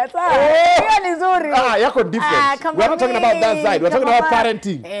fry. Hata hiyo ni nzuri. Yako different. We are not talking about that side. We are talking about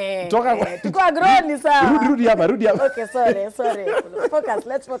parenting. Tuko grown sawa. Rudi hapa. Okay, sorry. Focus,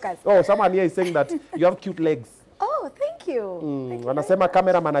 let's focus. Oh, someone here is saying that you have cute legs. Oh, thank you. Wanasema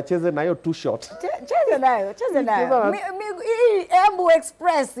cameraman acheze na hiyo too short. Cheze nayo. Embu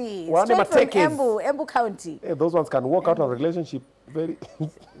Express. Straight from Embu County. Hey, those ones can walk out of a relationship very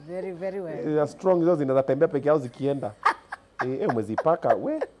very well. They are strong, hizo zinaweza tembea peke yao zikienda. Umezipaka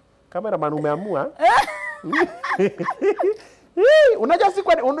we. Cameraman umeamua. Unajua si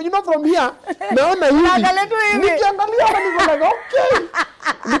kwa you know from here naona hivi. Nikiangalia hapa niko like okay.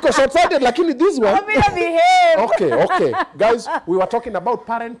 Niko short-sighted lakini this one. Obinna behave. Okay. Guys, we were talking about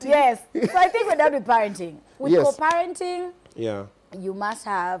parenting. Yes. So I think we're done with parenting. With co-parenting, you must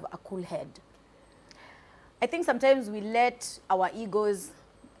have a cool head. I think sometimes we let our egos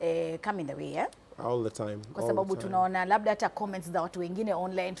come in the way, yeah? All the time. Kwa sababu tunaona labda hata comments za watu wengine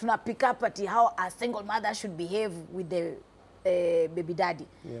online, tuna pick up at how a single mother should behave with the baby daddy.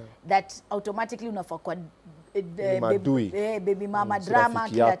 Yeah. That automatically unafaa kwa baby mama drama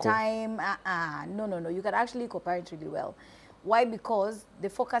kila time. No. You can actually co-parent really well. Why? Because the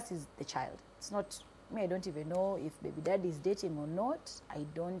focus is the child. It's not me. I don't even know if baby daddy is dating or not. I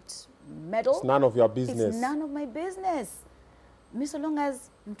don't meddle. It's none of your business. It's none of my business. Me, so long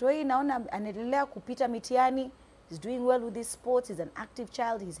as mtoi naona anaendelea kupita mitiani, he's doing well with his sports, he's an active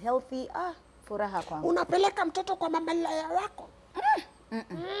child, he's healthy. Furaha kwangu. Unapeleka mtoto kwa mamalaya wako?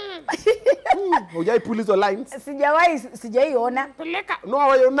 Hujai pull hizo lines? Sijaiona. Peleka. No,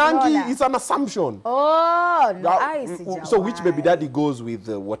 hayonangi, it's an assumption. Sijawai. So which baby daddy goes with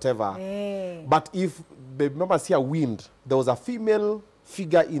whatever. But if baby mama see a wind, there was a female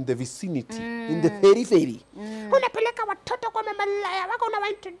figure in the vicinity, in the periphery. Unapeleka watoto kwa mamalaya wako na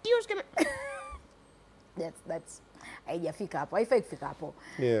introduce. That's haijafika hapo, haifai kufika hapo.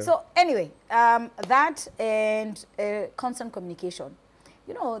 So anyway, that and constant communication.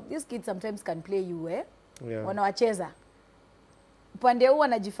 You know, these kids sometimes can play you wanawacheza. Upande huu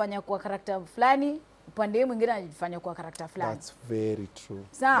anajifanya kwa karakta fulani, upande mwingine anajifanya kwa karakta fulani. That's very true.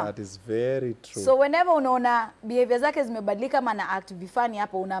 That is very true. So whenever unaona behavior zake zimebadilika ama na act vifani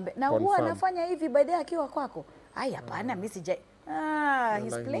hapo unaambia na huwa anafanya hivi baadaye akiwa kwako. Hapana, mimi sija.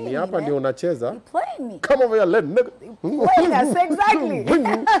 He's playing me. Hapa ndio unacheza. He's playing me. Come over here, let nigga. Playing us, exactly.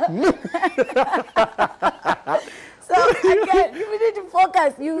 So again, you need to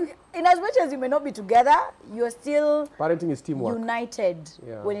focus. In as much as you may not be together, you are still parenting is teamwork. United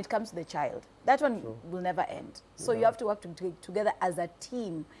when it comes to the child. That one will never end. So you have to work together as a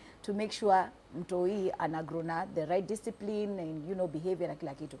team to make sure mtoi anagrona the right discipline and behavior na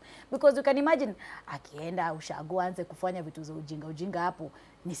kila kitu. Because you can imagine akienda ushago anze kufanya vitu za ujinga hapo,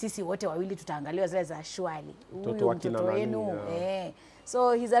 ni sisi wote wawili tutaangaliwa zile za shwali. Huyu mtoto wenu.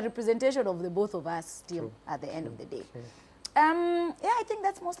 So he's a representation of the both of us still at the end of the day. I think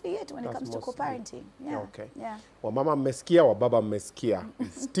that's mostly it when it comes to co-parenting. Wamama mmesikia, wababa mmesikia.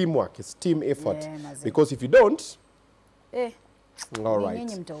 It's teamwork, it's team effort. Because if you don't, all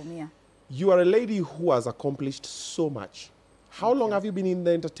right. You are a lady who has accomplished so much. How long have you been in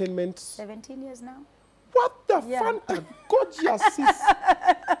the entertainment? 17 years now. What the fanta gorgeous sis.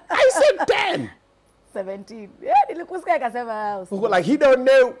 I said 10. 17. Nilikusikia akasema. Like he don't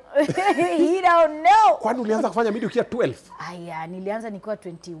know. He don't know. Kwani ulianza kufanya video ukiwa 12? Nilianza nikiwa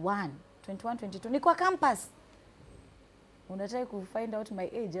 21, 22. Nilikuwa campus. Unataka ku find out my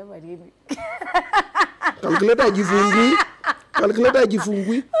age ama nini? Calculator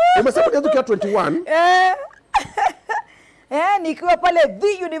jifungui. Umesema ukianza ukiwa 21? Nikiwa pale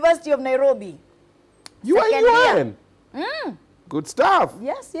the University of Nairobi. You are UN? Good stuff.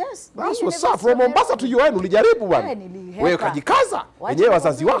 Yes. That's what's up. From Mombasa to UN ulijaribu bwana. Wewe ukajikaza. Wenyewe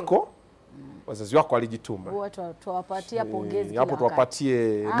wazazi wako walijituma. Watu tuwapatia pongezi. Hapo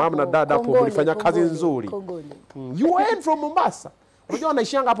tuwapatie mama na dada hapo mlifanya kazi nzuri. UN from Mombasa. Unajua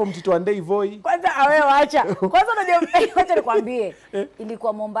wanaishianga hapo Mtito and Day Voi. Kwanza wewe acha. Kwanza unajua nikwambie.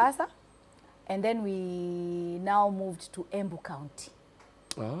 Ilikuwa Mombasa and then we now moved to Embu County.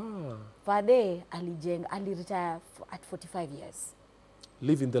 Father aliretire at 45 years.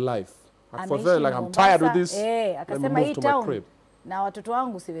 Living the life. For very like I'm tired with this. Akasema hii town na watoto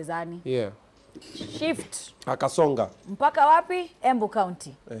wangu siwezani. Shift. Akasonga. Mpaka wapi? Embu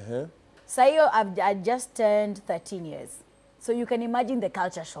County. Sasa hiyo I just turned 13 years. So you can imagine the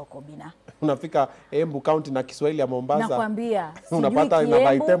culture shock, Obinna. Unafika Embu County na Kiswahili ya Mombasa. Nakwambia. Unapata ina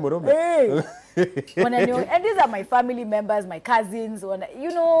baite murume. And these are my family members, my cousins.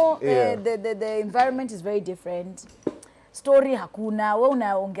 You know, the environment is very different. Story hakuna. Wewe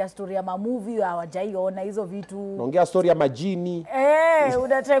unaongea story ya movie hawajaiona hizo vitu. Unaongea story ya majini.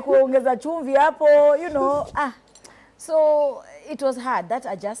 Unataka kuongeza chumvi hapo, you know. So it was hard. That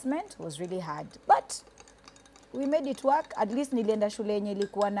adjustment was really hard. But we made it work. At least nilienda shule yenye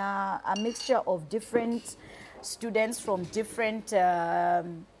ilikuwa na a mixture of different students from different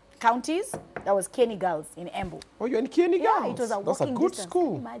counties. That was Kieni Girls in Embu. Oh, you're in Kieni Girls? Yeah, it was a walking That's a good distance. school.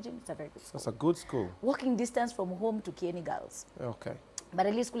 Can you imagine? It's a very good school. That's a good school. Walking distance from home to Kieni Girls. Okay. But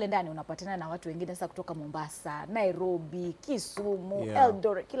at least kule ndani unapatana na watu wengine sasa kutoka Mombasa, Nairobi, Kisumu,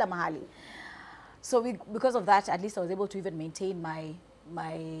 Eldoret, kila mahali. So because of that, at least I was able to even maintain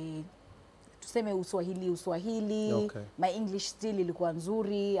my tuseme Uswahili. Okay. My English still ilikuwa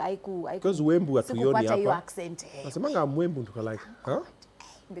nzuri. Because Wembu atuioni hapa. Hiyo accent. Nasemanga Mwembu tuko like, huh?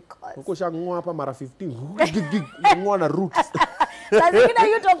 Because uko shang'oa hapa mara 15. Ng'oa na roots. Lazima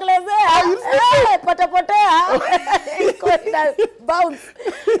hiyo tokelezea. Potea. Bounce.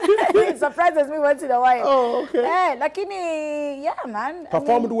 It surprises me once in a while. Oh, okay. Lakini yeah, man.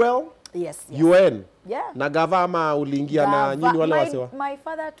 Performed well? Yes. UN? Yeah. Na gavama uliingia na nyinyi wale wasewa? My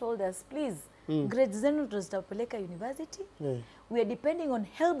father told us, please, grades zenu tutapeleka university. We are depending on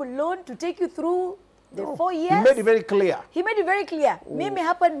HELB loan to take you through the 4 years. He made it very clear. He made it very clear. Mimi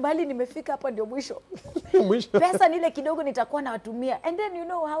hapa mbali nimefika hapa ndio mwisho. Pesa nile kidogo nitakuwa nawatumia. And then you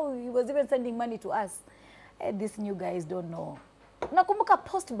know how he was even sending money to us. These new guys don't know. Nakumbuka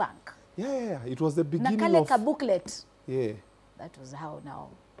Post Bank. Yeah. It was the beginning na kale of... ka booklet. Yeah. That was how now.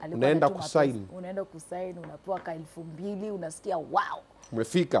 Unaenda kusign. Unaenda kusign, unapewa ka 2,000, unasikia wow.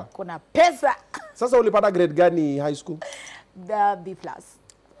 Umefika. Kuna pesa. Sasa ulipata grade gani high school? The B+.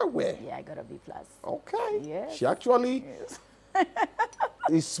 Where? Yeah, I got a B+. Okay. Yes. She actually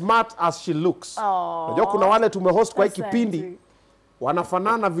is smart as she looks. Unajua kuna wale tumehost kwa kipindi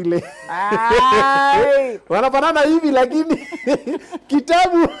wanafanana vile. Wanafanana hivi lakini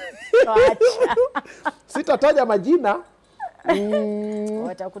kitabu. Sitataja majina.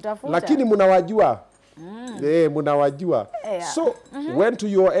 Watakutafuta. Lakini mnawajua. Mnawajua. So, went to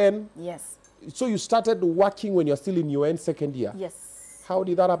your end. Yes. So you started working when you're still in your second year? Yes. How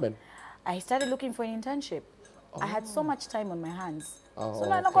did that happen? I started looking for an internship. I had so much time on my hands. So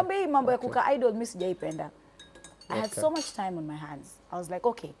nakwambia hii mambo ya kuka idle mimi sijaipenda. I had so much time on my hands. I was like,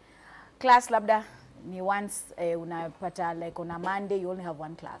 okay, class labda ni once unapata like on a Monday you only have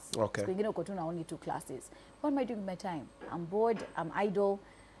 1 class. Okay. So uko tu na only 2 classes. What am I doing with my time? I'm bored, I'm idle.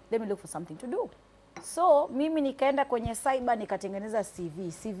 Let me look for something to do. So mimi nikaenda kwenye cyber nikatengeneza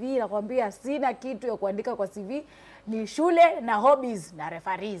CV. CV nakwambia sina kitu ya kuandika kwa CV, ni shule na hobbies na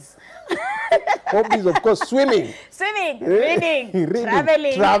referees. Hobbies, of course, swimming. Reading,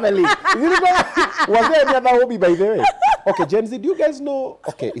 traveling. Was there any other hobby, by the way? Okay, Gen Z, do you guys know?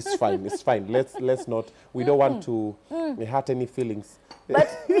 Okay, it's fine. Let's not. We don't want to hurt any feelings. But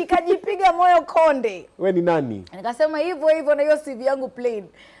nikajipiga moyo konde. Wewe ni nani? Nikasema hivyo na hiyo CV yangu plain.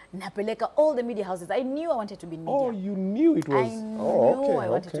 Napeleka all the media houses. I knew I wanted to be in media. Oh, you knew it was... I knew I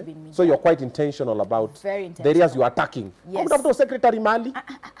wanted to be in media. So you're quite intentional about the areas you're attacking. Yes. Kutafuta secretary mali?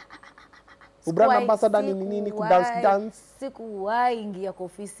 Brand ambassador nini kudance? Sikuwahi ingia kwa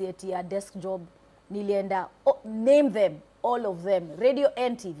ofisi eti ya desk job. Nilienda, name them, all of them. Radio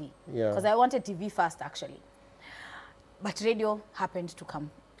and TV. Because I wanted TV first actually. But radio happened to come,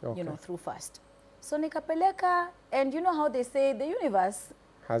 through first. So nikapeleka, and you know how they say the universe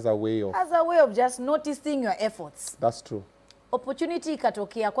has a way of just noticing your efforts. That's true. Opportunity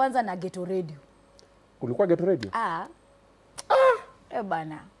ikatokea kwanza na Ghetto Radio. Ulikuwa Ghetto Radio?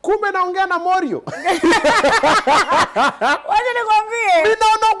 Bana. Kumbe naongea na Morio. Wacha nikwambie. Mimi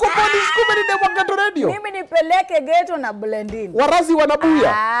naona uko police kumbe ni demo Ghetto Radio. Mimi nipeleke Ghetto na blending. Warazi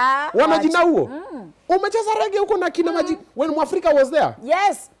wanabuya. Wanajina huo. Umecheza reggae huko na kina Maji when Mwafrika was there?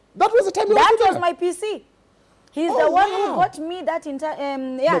 Yes. That was the time you were there. That was my PC. He's the one who got me that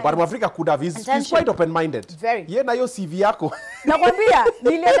No, but Mwafrika could have. He's quite open-minded. Very. Yeye na hiyo CV yako. Nakwambia,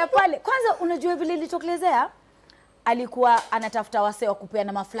 nilienda pale. Kwanza unajua vile ilitokelezea? Alikuwa anatafuta wase wa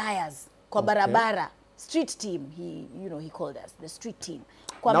kupeana maflyers kwa barabara. Street team, he called us the street team.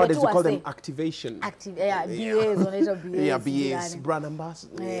 Kwa Nowadays we call them activation. BAs, wanaitwa BAs. Yeah, BAs, brand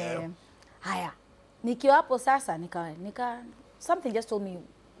ambassador. Haya. Nikiwa hapo sasa, something just told me,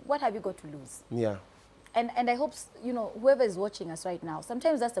 what have you got to lose? Yeah. And I hope, whoever is watching us right now,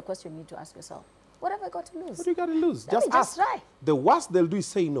 sometimes that's the question you need to ask yourself. What have I got to lose? What do you got to lose? Just try. The worst they'll do is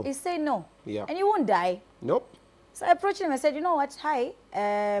say no. Is say no. Yeah. And you won't die. Nope. So I approached him and I said, you know what, hi,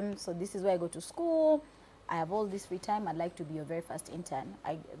 so this is where I go to school. I have all this free time. I'd like to be your very first intern.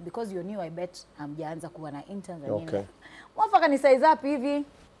 Because you're new, I bet hamjaanza kuwa na interns. Okay. Mwafaka ni size up hivi.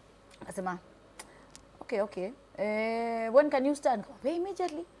 Akasema, okay. When can you start? Hey,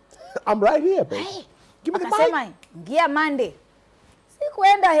 immediately. I'm right here, babe. Hey. Give me the Akasema, ngia Monday.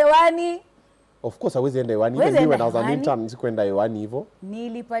 Sikuenda hewani. Of course, hawezi enda hewani. Even when I was an intern, sikuenda hewani hivyo.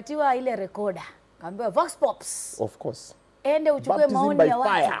 Nilipatiwa ile recorder. Kaambiwa Vox Pops. Of course. Ende uchukue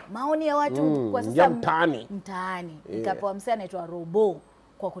maoni ya watu kwa sasa mtaani. Nikapewa msee anaitwa Robo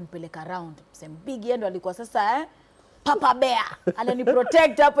kwa kunipeleka round. Msem big endo alikuwa sasa Papa Bear. Anani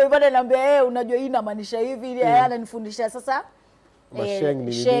protect hapo hivyo ananiambia unajua hii inamaanisha hivi, ananifundisha sasa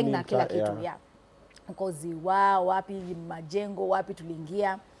sheng na kila kitu Mkozi wapi majengo wapi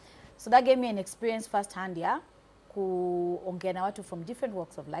tuliingia. So that gave me an experience first hand kuongea na watu from different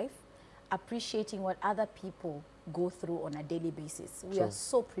walks of life, appreciating what other people go through on a daily basis. We are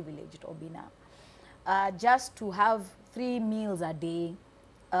so privileged, Obinna. Just to have 3 meals a day,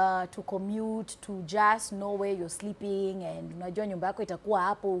 to commute, to just know where you're sleeping, and unajua nyumba yako itakuwa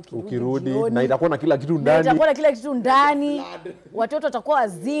hapo ukirudi na itakuwa na kila kitu ndani. Watoto watakuwa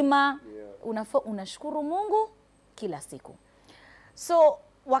wazima. Unashukuru Mungu kila siku. So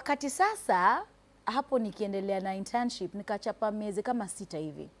wakati sasa hapo nikiendelea na internship nikachapa miezi kama 6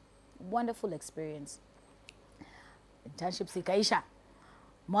 hivi. Wonderful experience. Internship sikaisha.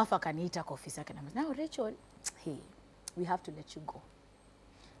 Mwafaka niita kwa ofisi yake na now Rachel, hey, we have to let you go.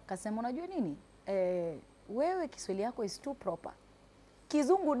 Kasema unajua nini? Wewe Kiswahili yako is too proper.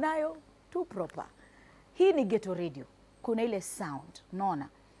 Kizungu nayo too proper. Hii ni ghetto radio. Kuna ile sound, unaona?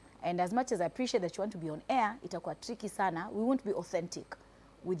 And as much as I appreciate that you want to be on air, itakuwa tricky sana. We won't be authentic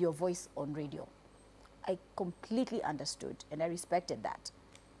with your voice on radio. I completely understood and I respected that.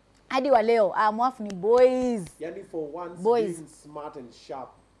 Hadi wa leo, mwafu ni boys. Yani for once boys. Being smart and sharp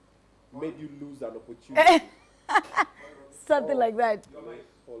made you lose an opportunity. Something like that.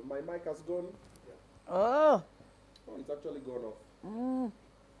 My mic has gone. Yeah. Oh, it's actually gone off. Oh,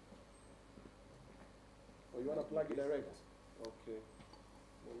 you want to plug it direct? Okay.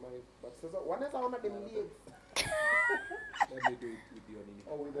 But says one is on the leaves. Let me do it with your name.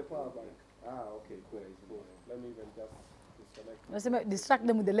 Oh, with the power bank. Okay, cool. Let me even just disconnect. Distract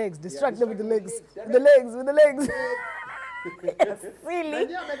them with the legs. Distract them with the legs. With the legs. With the legs. Silly.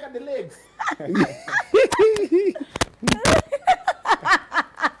 Yeah, make the legs.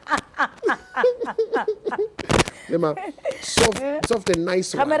 Soft and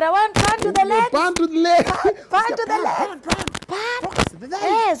nice one. Camera one, pan to the leg. Pan to the leg. Pan to the leg. Pan.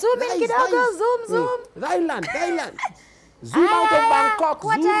 Zoom in kidogo. Zoom. Thailand. Zoom out of Bangkok.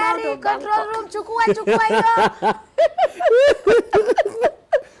 Zoom out of control room. Chukua hiyo.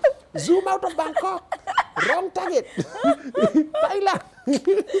 Zoom out of Bangkok. Wrong target. Thailand.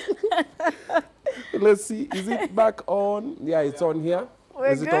 Let's see. Is it back on? Yeah, it's on here.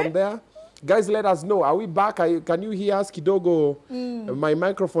 Is it on there? Guys, let us know. Are we back? Can you hear us kidogo? My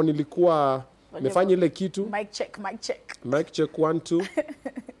microphone ilikuwa mefanya ile kitu. Mic check. Mic check 1 2.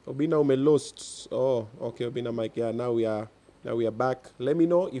 Obinna ume lost. Oh, okay, Obinna mic. Yeah, now we are back. Let me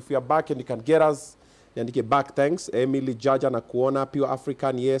know if you are back and you can get us. Niandike back, thanks. Emily Jaja na kuona pure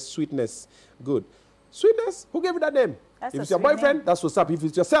African. Yes, sweetness. Good. Sweetness? Who gave you that name? That's if it's your boyfriend, name. That's what's up. If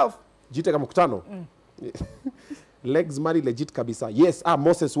it's yourself, jite kama mkutano. Legs mali legit kabisa. Yes,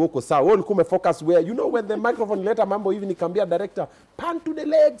 Moses woko sawa. Wewe ulikuwa focus where you know when the microphone later mambo hivi nikambia director, pan to the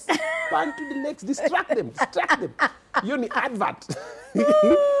legs. Distract them. You need advert.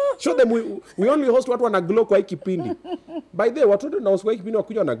 Show them we only host watu wana glow kwa hii kipindi. By the way, watu ndio host kwa hii kipindi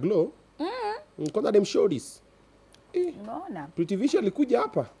wakuja na glow. Kwanza them show this. Unaona? Pretty Vision alikuja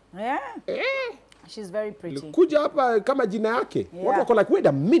hapa. Yeah. She's very pretty. Alikuja hapa kama jina yake. Watu wako like wait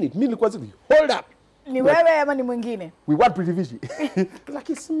a minute. Mimi nilikuwa hivi. Hold up. Ni wewe ama ni mwingine? We want Pretty Vision.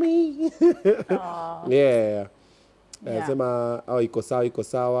 Like it's me. Yeah. Sema iko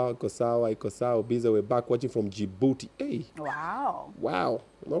sawa. Busy, we're back watching from Djibouti. Hey. Wow.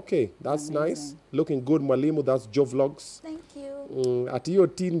 Okay, that's amazing. Nice. Looking good, Mwalimu. That's Joe Vlogs. Thank you. Ati hiyo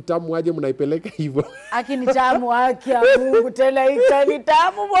tea tamu aje mnaipeleka hivyo. Aki ni tamu aki ya Mungu tena ni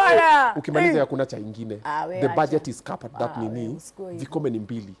tamu bwana. Ukimaliza hakuna cha ingine. The budget is capped at that nini. Vikombe ni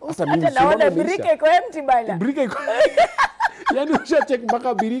 2. Hata mimi naona birika iko empty bana. Birika iko. Yaani ushacheck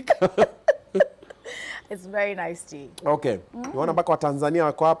mpaka birika. It's very nice tea. Okay. Unaona mpaka wa Tanzania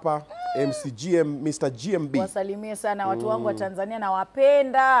wako hapa. Mr. GMB. Wasalimie sana watu wangu wa Tanzania na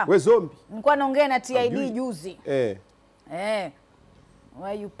wapenda. We zombie. Nilikuwa naongea na TID juzi. Why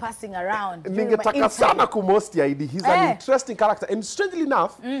are you passing around? Ningetaka sana kumost TID. He's an interesting character. And strangely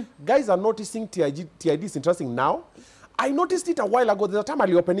enough, guys are noticing TID is interesting now. I noticed it a while ago. There's a time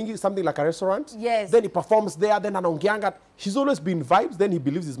Ali opening something like a restaurant. Yes. Then he performs there. Then anaongeanga. He's always been vibes. Then he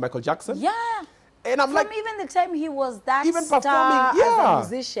believes he's Michael Jackson. Yeah. And I'm From like, even the time he was that even star performing, as a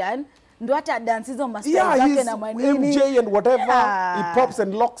musician, ndo hata dance hizo master yeah, he's zake na manini. MJ and whatever. Yeah. He pops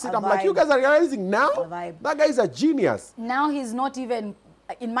and locks it. A I'm like, you vibe. guys are realizing now? A vibe. That guy is a genius. Now he's not even,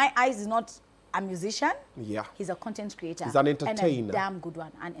 in my eyes, he's not a musician. Yeah. He's a content creator. He's an entertainer. And a damn good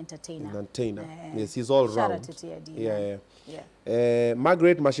one, an entertainer. An entertainer. Yes, he's all Shout round. out to TRD. Yeah.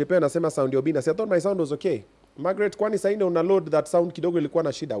 Margaret Mashepe anasema sound ya Obinna. I thought my sound was okay. Margaret, kwani saini una load that sound kidogo ilikuwa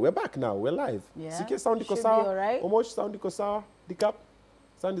na shida. We're back now. We're live. Yeah. Sike sound iko Should sawa. be all right. Omosh sound iko sawa. Dicap,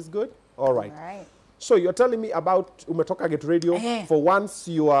 sound is good. All right. All right. So you're telling me about umetoka Get Radio. For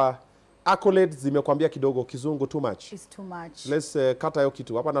once your accolades zimekwambia kidogo kizungu too much. It's too much. Let's kata hiyo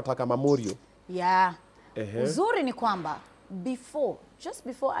kitu. Hapa nataka memorial. Yeah. Uzuri ni kwamba just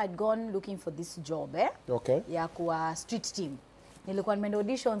before I'd gone looking for this job, ya kuwa street team, nilikuwa nimeenda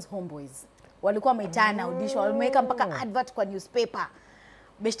auditions Homeboys. Walikuwa wameitana audition, walimeweka mpaka advert kwa newspaper.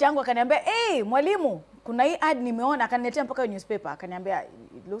 Beshte yangu akaniambia, "Hey, mwalimu, kuna hii ad nimeona." Akaniletea mpaka newspaper. Akaniambia,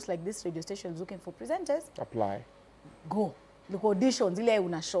 "It looks like this radio station is looking for presenters. Apply. Go." Look auditions ile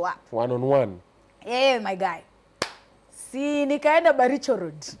una show up. One on one. My guy. Si nikaenda Baricho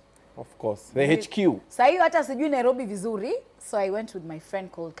Road. Of course. The HQ. Sasa hiyo hata sijui Nairobi vizuri. So I went with my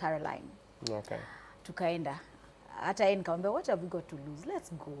friend called Caroline. Okay. Tukaenda. Hata yeye nikamwambia, "What have we got to lose?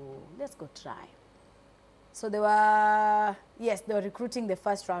 Let's go try." So they were recruiting the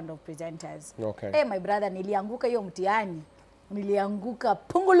first round of presenters. Okay. My brother, nilianguka hiyo mtihani. Nilianguka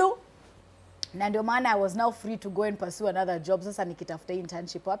pungulu. Na ndio maana I was now free to go and pursue another job. Sasa nikitafuta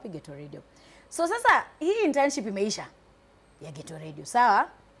internship wapi Geto Radio. So sasa hii internship imeisha ya Geto Radio. Sawa?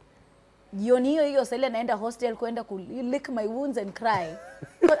 Jioni hiyo sasa naenda hostel kwenda lick my wounds and cry.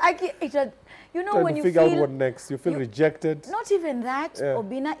 But you know when you figure out what next, you feel rejected. Not even that,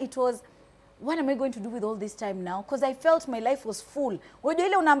 Obinna, it was, what am I going to do with all this time now? Because I felt my life was full. Unajua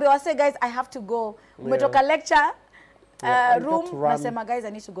ile unaambiwa say, guys, I have to go. Umetoka lecture room, nasema guys,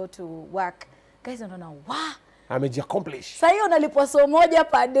 I need to go to work. Guys, unaona, wow. Amejiaccomplish. Sasa hiyo nalipwa so moja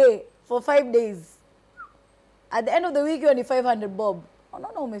per day for 5 days. At the end of the week, you're only 500 bob.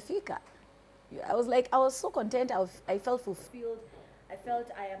 Unaona umefika. I was so content. I felt fulfilled. I felt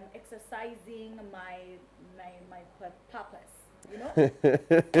I am exercising my purpose, you know?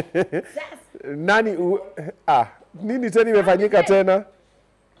 Nini tena imefanyika tena?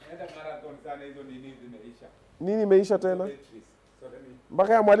 Nini imeisha tena?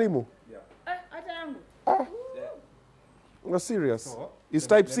 Mpaka ya mwalimu? Hata yangu. You're serious? Is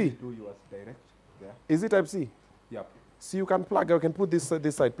type C? Is it type C? Yep. See, you can plug. I can put this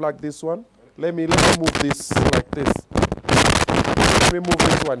side. Plug this one. Let me move this like this. Let me move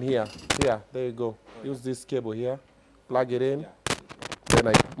this one here. Here, there you go. Use this cable here. Plug it in. Then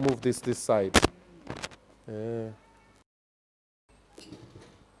I move this side. There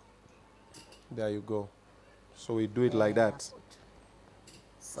you go. So we do it like that.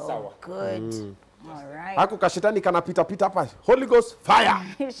 So good. All right. Hako kashetani kanapita pita hapa. Holy Ghost fire.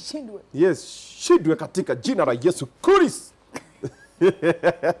 Shindwe. Yes, shindwe katika jina la Yesu Kristo.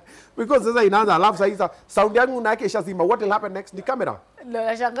 Because sasa inaanza alafu sasa sound yangu na yake ishazima. What will happen next? Ni camera. Ndio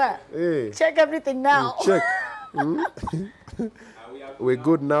nashangaa. Check everything now. Check. We're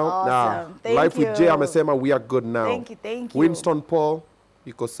good now. Awesome. Thank Life you. with Jay amesema we are good now. Thank you. Winston Paul,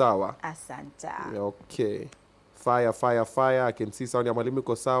 iko sawa. Asanta. Okay. Fire. I can see sound ya mwalimu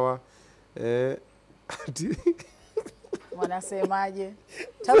iko sawa. Wanasemaje?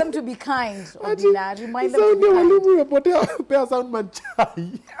 Tell them to be kind, Obinna. Remind them to Sound be ya kind. mwalimu umepotea. Pea soundman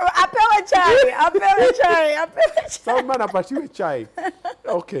chai. Apewe chai. Soundman apatiwe chai.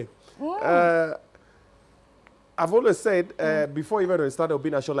 Okay. I've always said, before even when we started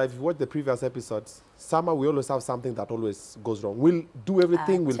Obinna Show Live, if you watch the previous episodes, summer we always have something that always goes wrong. We'll do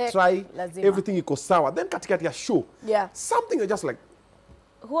everything, we'll try, everything iko sawa. Then katikati ya show, something you're just like,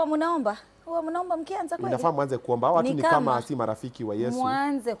 huwa mnaomba mkianza kweli? Inafaa mwanze kuomba. Watu ni kama si marafiki wa Yesu.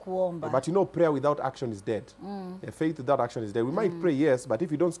 Mwanze kuomba. But you know, prayer without action is dead. Faith without action is dead. We might pray, yes, but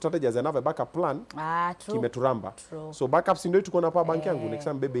if you don't strategize and have a backup plan, true. Kimeturamba. True. So backups ndio tuko na pa bank yangu next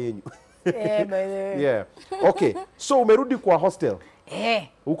time bebe yenyu. By the way. Yeah. Okay. So umerudi kwa hostel.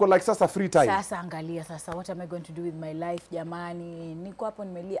 Uko like sasa free time. Sasa angalia sasa, what am I going to do with my life jamani? Niko hapo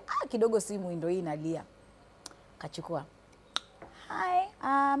nimelia. Kidogo simu ndio hii inalia. Kachukua. Hi,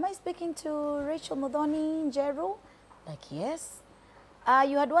 am I speaking to Rachel Modoni Njeru? Like, yes.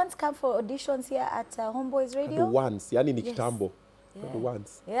 You had once come for auditions here at Homeboys Radio? Once, yani ni kitambo.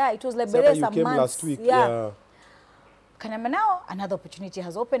 Once. Yeah, it was like some months. Came last week. Yeah. Kanama now, another opportunity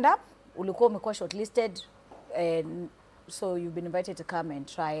has opened up. Ulikuwa umekuwa shortlisted So you've been invited to come and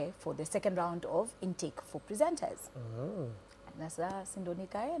try for the second round of intake for presenters. Na sasa si ndo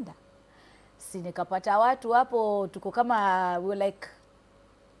nikaenda. Si nikapata watu hapo tuko kama we were like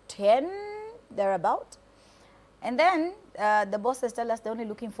 10 thereabout. And then the bosses tell us they're only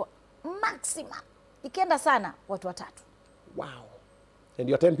looking for maximum. Ikienda sana watu 3. Wow. And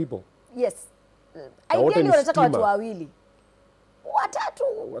you're 10 people? Yes. Ideally wanataka watu 2. 3.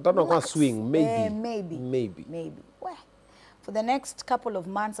 Watano kwa swing, maybe. Maybe. Well, for the next couple of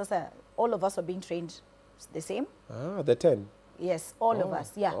months, all of us are being trained the same. The 10? Yes, all of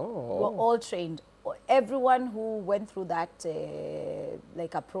us, yeah. We're all trained. Everyone who went through that,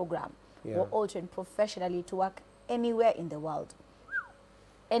 like a program, we're all trained professionally to work anywhere in the world.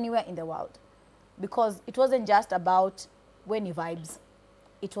 Anywhere in the world. Because it wasn't just about when vibes.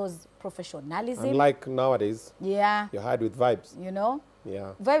 It was professionalism. Unlike nowadays. Yeah. You're hired with vibes. You know?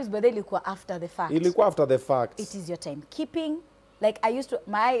 Yeah. Vibes, but they look after the fact. Ilikuwa after the fact. It is your timekeeping. Like I used to,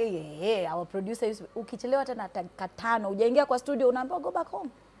 our producer used to, ukichelewa tena katano, ujaingia kwa studio, unaambiwa go back home.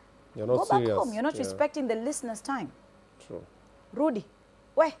 You're not go serious. back home. You're not respecting the listener's time. True. Rudi,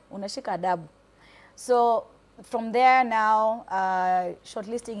 unashika adabu. So from there now,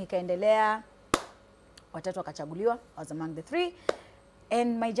 shortlisting ikaendelea. Watatu wakachaguliwa. I was among the 3.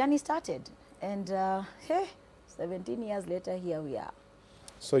 And my journey started. And 17 years later, here we are.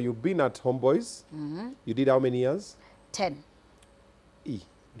 So you've been at Homeboys. You did how many years? 10.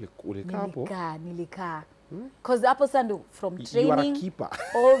 Nilika. Because hapo sandu from training. You are a keeper.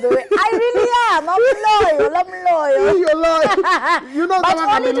 All the way. I really am. I'm loyal. You're loyal. You know but that only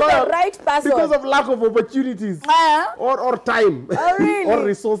can be to loyal the right person. because of lack of opportunities or time or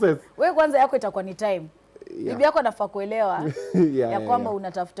resources. Wewe kwanza yako itakuwa ni time. Bibi yako anafaa kuelewa ya kwamba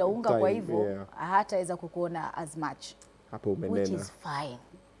unatafuta unga time, kwa hivyo hataweza kukuona as much. Hapo umenena. Which is fine.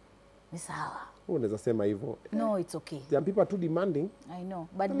 Ni sawa. Unaweza sema hivyo. No, it's okay. Some people are too demanding. I know.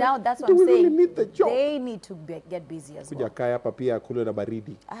 But now that's what I'm saying. Really need the job. They need to get busy as well. Kuja kaya hapa pia kule na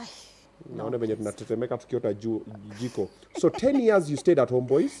baridi. Naona venye tunatetemeka tukiota jiko. So 10 years you stayed at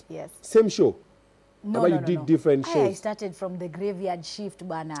Homeboys? Yes. Same show? No, you did different shows? I started from the graveyard shift,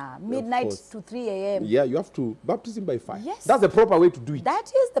 bana. Midnight to 3 a.m. Yeah, you have to baptism by fire. Yes. That's the proper way to do it. That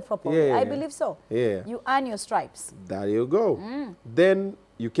is the proper way. I believe so. Yeah. You earn your stripes. There you go. Then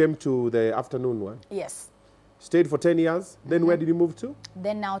you came to the afternoon one? Yes. Stayed for 10 years. Then where did you move to?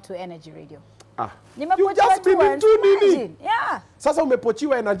 Then now to Energy Radio. You just been into nini? Yeah. Sasa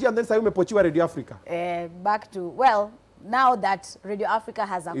umepochiwa Energy and then sasa umepochiwa Radio Africa. Back to, well, now that Radio Africa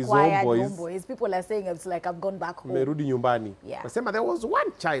has acquired Homeboys, people are saying it's like I've gone back home. Merudi nyumbani. Yeah. Nasema there was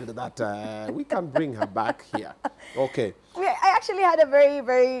one child that we can bring her back here. Okay. I actually had a very,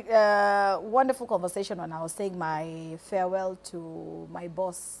 very wonderful conversation when I was saying my farewell to my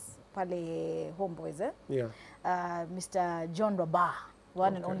boss, pale Homeboys. Yeah. Mr. John Rabah,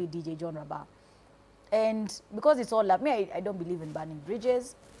 one and only DJ John Rabah. And because it's all love, I don't believe in burning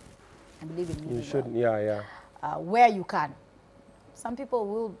bridges. I believe in living. You shouldn't, where you can. Some people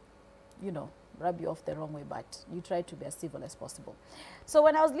will, rub you off the wrong way, but you try to be as civil as possible. So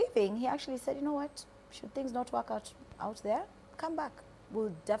when I was leaving, he actually said, you know what, should things not work out there, come back.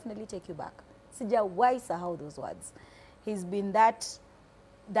 We'll definitely take you back. Sijawahi sahau those words. He's been that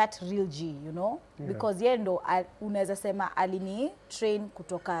real G, because yeye ndo unaweza sema alini train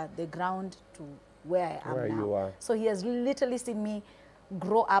kutoka the ground to where I am now. You are. So he has literally seen me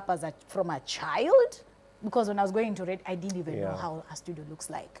grow up from a child, because when I was going to Red, I didn't even know how a studio looks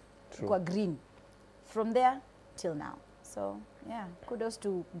like. True. Green. From there till now. So yeah, kudos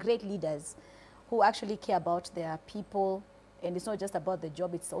to great leaders who actually care about their people, and it's not just about the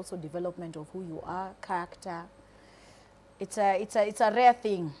job, it's also development of who you are, character. It's a rare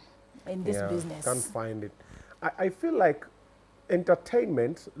thing in this business. Can't find it. I feel like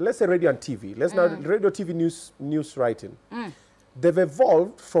entertainment, let's say radio and TV, let's now radio, TV, news writing. They've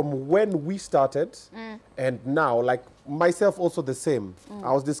evolved from when we started and now, like myself also the same.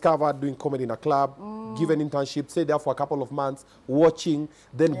 I was discovered doing comedy in a club, given internship, stayed there for a couple of months, watching,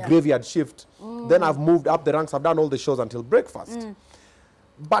 then graveyard shift. Then I've moved up the ranks, I've done all the shows until breakfast.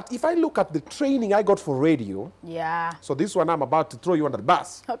 But if I look at the training I got for radio, so this one I'm about to throw you under the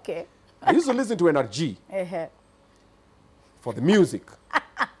bus. Okay. I used to listen to NRG for the music.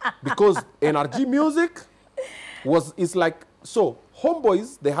 Because NRG music is like, so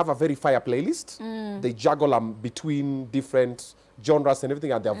Homeboys, they have a very fire playlist. They juggle between different genres and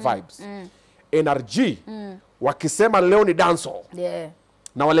everything and their vibes. NRG, wakisema leo ni dancehall.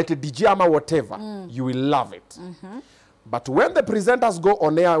 Na walete DJ ama whatever, you will love it. But when the presenters go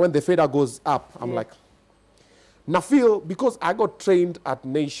on air, when the fader goes up, I'm like, Now feel, because I got trained at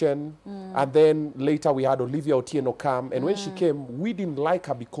Nation, and then later we had Olivia Otieno come, and when she came, we didn't like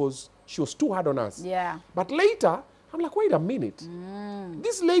her because she was too hard on us. Yeah. But later, I'm like, wait a minute.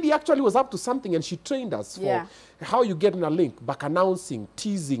 This lady actually was up to something, and she trained us for how you get in a link, back announcing,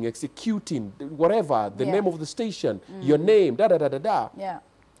 teasing, executing, whatever, the name of the station, your name, da-da-da-da-da. Yeah.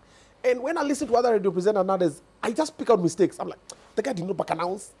 And when I listen to other radio presenters and others, I just pick out mistakes. I'm like, the guy did not back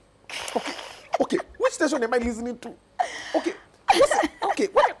announce. Okay, okay, which station am I listening to? Okay, okay,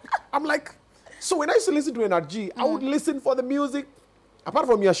 what? I'm like, so when I used to listen to NRG, I would listen for the music. Apart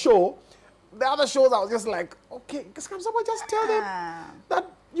from your show, the other shows I was just like, okay, can someone just tell them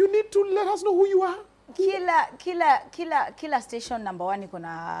that you need to let us know who you are? Kila station number one iko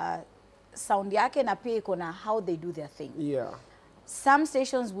na sound yake na pia iko na how they do their thing. Yeah. Some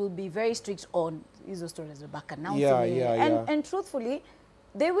stations will be very strict on hizo stories back announcing. And truthfully,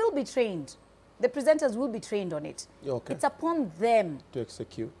 they will be trained. The presenters will be trained on it. Okay. It's upon them to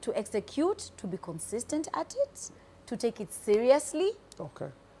execute. To execute, to be consistent at it, to take it seriously. Okay.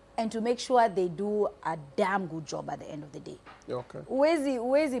 And to make sure they do a damn good job at the end of the day. Okay.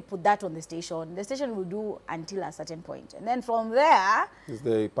 Uwezi put that on the station. The station will do until a certain point. And then from there, is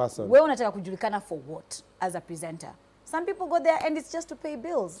the person. Wewe unataka kujulikana for what as a presenter? Some people go there and it's just to pay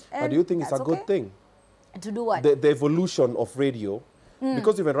bills. And but do you think it's a good thing? To do what? The evolution of radio.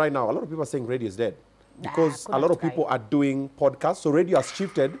 Because even right now, a lot of people are saying radio is dead. Because a lot of people are doing podcasts. So radio has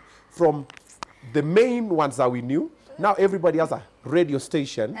shifted from the main ones that we knew. Now everybody has a radio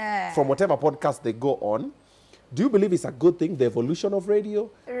station from whatever podcast they go on. Do you believe it's a good thing, the evolution of radio?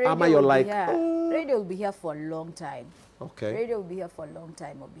 Am I like, radio will be here for a long time. Okay. Radio will be here for a long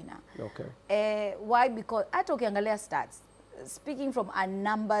time, Obinna. Okay. Why? Because hata ukiangalia stats, speaking from our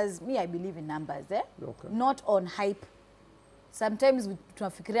numbers, me, I believe in numbers, Okay. Not on hype. Sometimes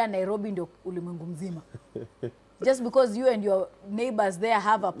tunafikiria Nairobi ndio ulimwengu mzima. Just because you and your neighbors there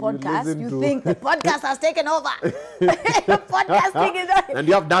have a podcast, you think the podcast has taken over. Podcasting is and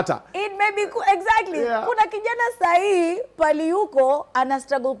you have data. It may be exactly. Yeah. Kuna kijana sahi pali yuko ana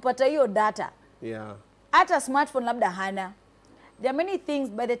struggle kupata hiyo data. Yeah. Hata smartphone labda hana. There are many things.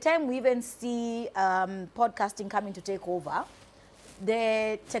 By the time we even see podcasting coming to take over,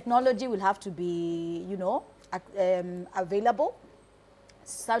 the technology will have to be, you know, available.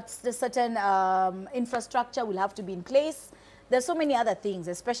 Certain infrastructure will have to be in place. There's so many other things,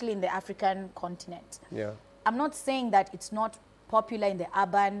 especially in the African continent. Yeah. I'm not saying that it's not popular in the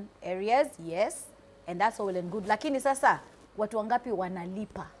urban areas, yes, and that's all well and good. Lakini sasa, watu wangapi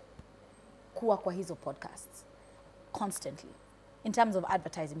wanalipa kuwa kwa hizo podcasts constantly in terms of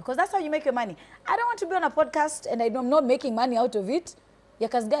advertising? Because that's how you make your money. I don't want to be on a podcast and I'm not making money out of it. Ya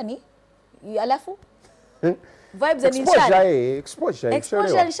kazi gani? Alafu? Vibes and exposure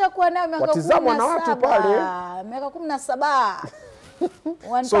nishakuwa nayo miaka 17. Miaka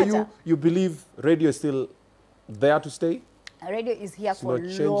 17. So you believe radio is still there to stay? Radio is here for a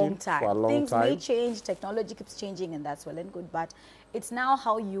long time. Things may change, technology keeps changing, and that's well and good. But it's now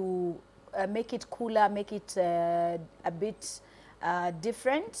how you make it cooler, make it a bit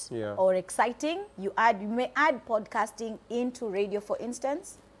different or exciting. You may add podcasting into radio, for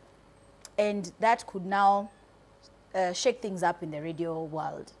instance, and that could now shake things up in the radio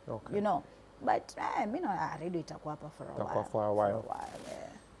world, you know. But radio itakuwa hapa for a while.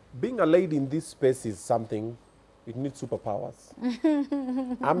 Being a lady in this space is something, it needs superpowers.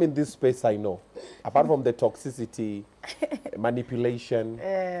 I'm in this space, I know. Apart from the toxicity, manipulation,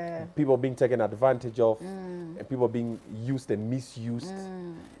 people being taken advantage of, and people being used and misused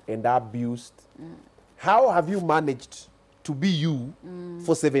and abused. How have you managed to be you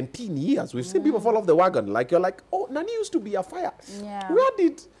for 17 years? We've seen people fall off the wagon. Like, you're like, oh, Nani used to be a fire. Yeah. Where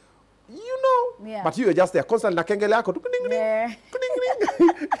did, you know? Yeah. But you were just there constantly.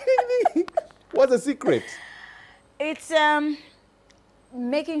 What's the secret? It's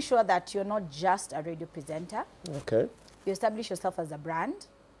making sure that you're not just a radio presenter. Okay. You establish yourself as a brand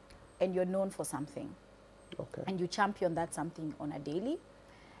and you're known for something. Okay. And you champion that something on a daily.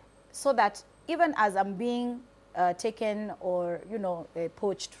 So that even as I'm being taken or, you know,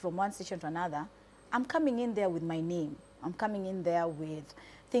 poached from one station to another, I'm coming in there with my name. I'm coming in there with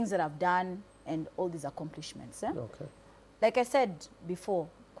things that I've done and all these accomplishments. Okay. Like I said before,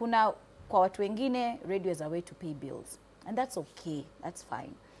 kwa watu wengine, radio is a way to pay bills. And that's okay. That's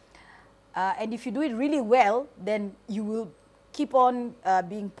fine. And if you do it really well, then you will keep on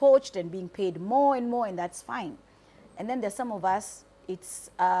being poached and being paid more and more, and that's fine. And then there's some of us,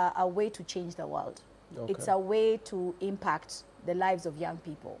 it's a way to change the world. Okay. It's a way to impact the lives of young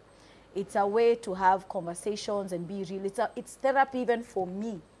people. It's a way to have conversations and be real. It's therapy even for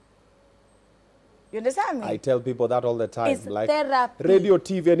me. You understand me? I tell people that all the time. It's like therapy. Radio,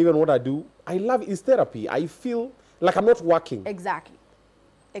 TV, and even what I do, I love it's therapy. I feel like I'm not working. Exactly.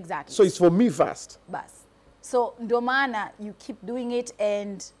 Exactly. So it's for me first. Bas. So ndio maana you keep doing it,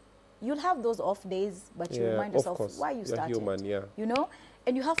 and you'll have those off days, but you remind yourself why you started. You're human, yeah. You know?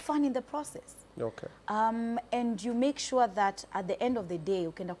 And you have fun in the process. Okay. And you make sure that at the end of the day,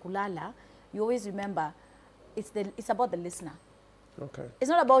 ukenda kulala, you always remember it's about the listener. Okay. It's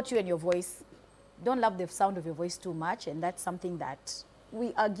not about you and your voice. Don't love the sound of your voice too much, and that's something that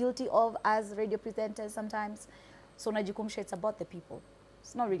we are guilty of as radio presenters sometimes. So najikumbusha, it's about the people.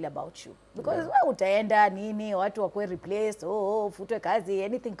 It's not really about you. Because wewe utaenda nini, watu wakwe replace, futwe kazi,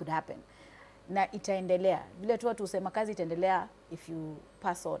 anything could happen. Na itaendelea. Vile tu watu usema kazi itaendelea if you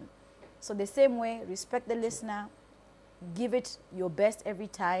pass on. So the same way, respect the listener, give it your best every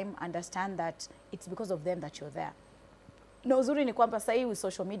time, understand that it's because of them that you're there. Na uzuri ni kwamba sasa with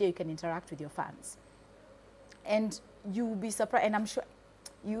social media you can interact with your fans. And you'll be surprised, and I'm sure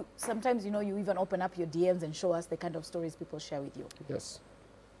you sometimes, you know, you even open up your DMs and show us the kind of stories people share with you. Yes.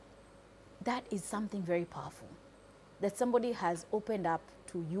 That is something very powerful. That somebody has opened up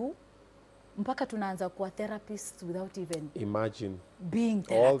to you. Mpaka tunaanza kuwa therapists without even imagine being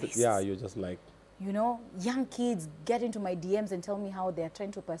therapists. You're just like, you know, young kids get into my DMs and tell me how they're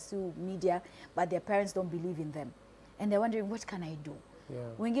trying to pursue media, but their parents don't believe in them. And they're wondering, what can I do? Yeah.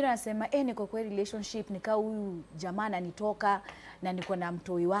 Wengine wanasema, niko kwa relationship, nika huyu jamaa ananitoka na niko na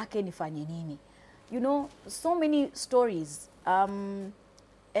mtoi wake, nifanye nini? You know, so many stories.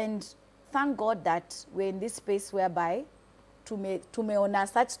 And thank God that we're in this space whereby tumeona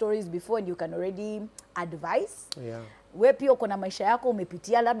such stories before, and you can already advise. Yeah. We pia uko na maisha yako,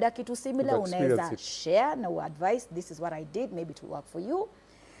 umepitia labda kitu similar, unaweza share na advice, this is what I did, maybe it will work for you.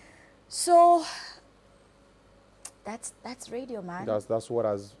 So that's radio, man. That's what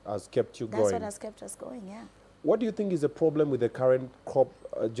has kept you going. That's what has kept us going, yeah. What do you think is the problem with the current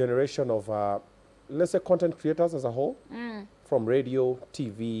generation of, let's say, content creators as a whole? From radio,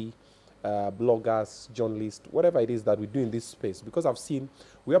 TV, bloggers, journalists, whatever it is that we do in this space? Because I've seen,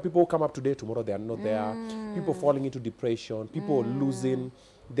 we have people who come up today, tomorrow they are not there. People falling into depression, people losing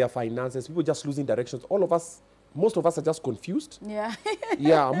their finances, people just losing directions. All of us, most of us are just confused. Yeah.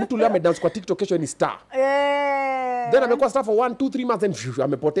 Yeah, mtu leo amedance kwa TikTok, kesho ni star. Then amekuwa star for 1, 2, 3 months and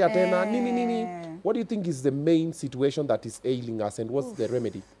amepotea tena. Nini. What do you think is the main situation that is ailing us, and what's the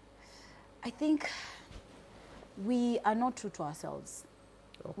remedy? I think we are not true to ourselves.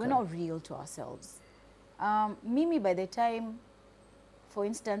 Okay. We're not real to ourselves. Mimi, by the time, for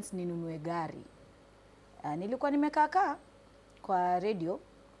instance, ninunue gari, nilikuwa nimekaa kwa radio.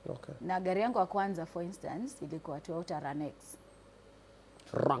 Okay. Na gari yangu ya kwanza, for instance, ilikuwa Toyota Ranex.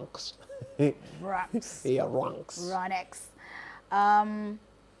 Ranks. Ranks. Yeah, ranks. Ranex.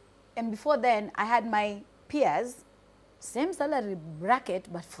 And before then, I had my peers, same salary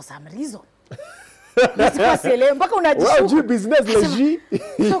bracket, but for some reason. Mpaka unajishuka. Wow, business leji.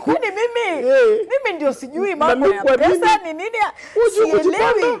 So kwani mimi ndio sijui mambo ya pesa ni nini?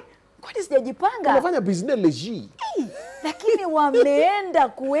 Sielewi. Kwani sijajipanga? Unafanya business leji. Lakini wameenda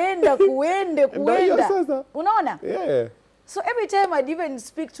kuenda. Unaona? Yeah. So every time I'd even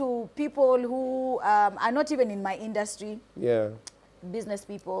speak to people who are not even in my industry. Yeah. Business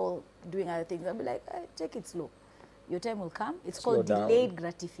people doing other things, I'll be like, take it slow. Your time will come. It's Slow called down. delayed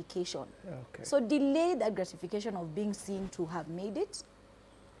gratification. Okay. So delay that gratification of being seen to have made it.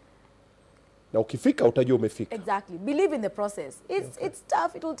 Na ukifika utajua umefika. Exactly. Believe in the process. It's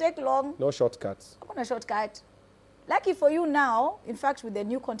tough. It will take long. No shortcuts. I'm on a shortcut. Lucky for you now, in fact, with the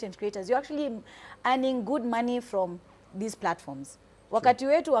new content creators, you're actually earning good money from these platforms. Wakati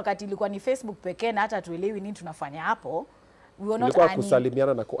wetu, wakati ilikuwa ni Facebook pekee na hata tuelewi nini tunafanya hapo, we were not earning.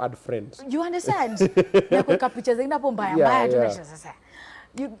 Kusalimiana na ku-add friends. You understand? Na kuweka picha zingine hapo mbaya tunasha sasa.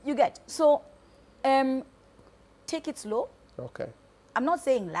 You get. So take it slow. Okay. I'm not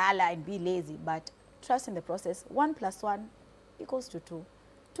saying lala and be lazy, but trust in the process. 1 + 1 = 2.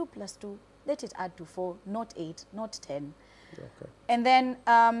 2 + 2, let it add to 4, not 8, not 10. Okay. And then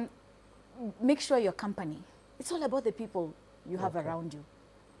make sure your company. It's all about the people you have around you.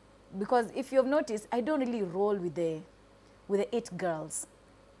 Because if you've noticed, I don't really roll with the 8 girls.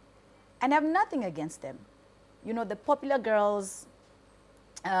 And I have nothing against them. You know, the popular girls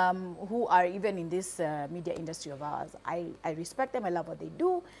who are even in this media industry of ours, I respect them, I love what they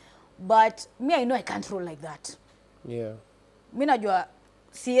do. But me, I know I can't roll like that. Yeah. Mi najua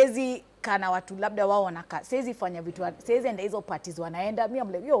siezi kana watu labda wao wanaka, siezi fanya vitu, siezi enda hizo parties wanaenda. Me,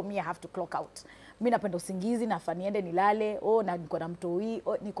 I'm like, me, I have to clock out. Mi napenda usingizi, nafaa niende nilale, na niko na mtoi,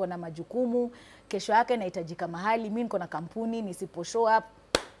 niko na majukumu, kesho yake nahitajika mahali, mi niko na kampuni, nisipo show up,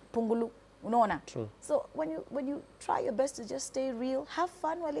 pungulu. Unaona? True. So when you try your best to just stay real, have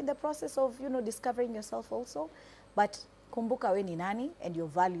fun while in the process of, you know, discovering yourself also, but kumbuka we ni nani and your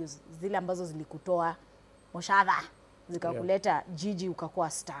values, zile ambazo zilikutoa moshadha zikakuleta jiji ukakuwa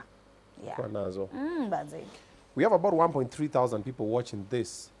star. Yeah. We have about 1,300 people watching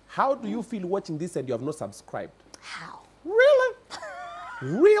this. How do you feel watching this and you have not subscribed? How? Really?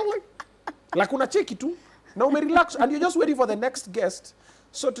 Really? Like unacheki tu na umerelax and you're just waiting for the next guest.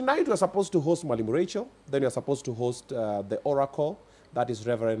 So tonight we're supposed to host Mwalimu Rachel, then you're supposed to host the Oracle, that is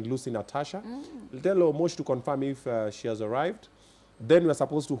Reverend Lucy Natasha. Tell Omosh to confirm if she has arrived. Then we're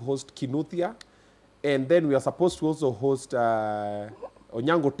supposed to host Kinuthia, and then we are supposed to also host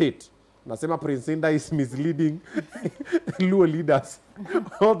Onyango Tate. Nasema Prince Inda is misleading Luo leaders.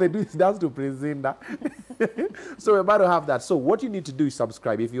 All they do is dance to Prince Inda. So we're about to have that. So what you need to do is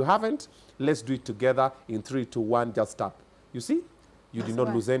subscribe. If you haven't, let's do it together in 3, 2, 1. Just tap. You see? You did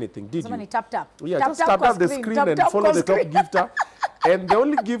not lose anything, did you? Tap. Yeah, tap, just tap the screen and follow the top gifter. And the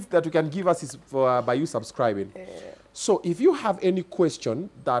only gift that you can give us is by you subscribing. So if you have any question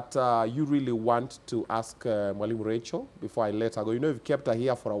that you really want to ask Mwalimu Rachel before I let her go, you know, we've kept her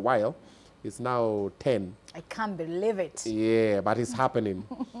here for a while. It's now 10. I can't believe it. Yeah, but it's happening.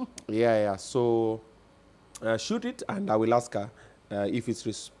 Yeah. So shoot it and I will ask her if it's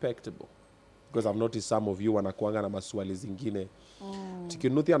respectable. Because I've noticed some of you wanakuanga na maswali zingine.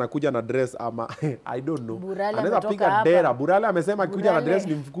 Kinuthia anakuja na dress ama I don't know. Anaweza piga dera. Burale amesema kuja na dress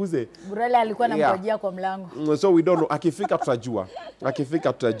nimfukuze. Burale alikuwa anamgojea kwa mlango. So we don't know. Akifika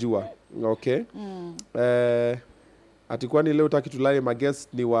tutajua. Okay. Atikwani leo taki tulale my guests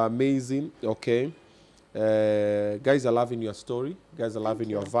ni wa amazing. Okay. Guys are loving your story. Guys are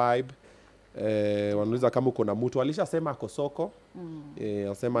loving your vibe. Wanauliza kama uko na mtu. Alishasema ako soko.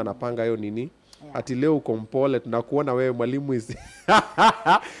 Anasema anapanga hiyo nini. Yeah. Ati leo uko mpole tunakuona wewe mwalimu is.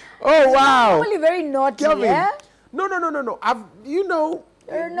 Oh wow. You're very naughty, Kevin. Yeah? No. You know.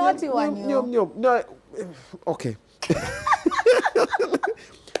 You're naughty one. No. Okay.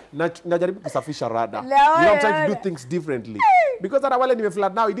 Najaribu kusafisha rada. You know, I'm trying to do things differently. Because hata wale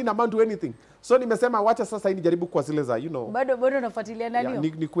nimeflat now, it didn't amount to anything. So nimesema wacha sasa hii nijaribu kuwasileza, you know. Bado unafuatilia nani?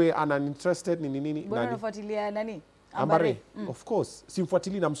 Yeah, ni kwe uninterested nini. Bado unafuatilia nani? Ambare. Of course.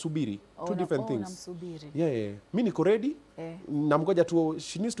 Simfuatili na msubiri. Two different things. Namsubiri. Yeah. Mimi niko ready. Namgoja tu,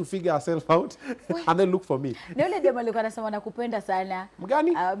 she needs to figure herself out and then look for me. Na yule demo alikuwa anasema nakupenda sana.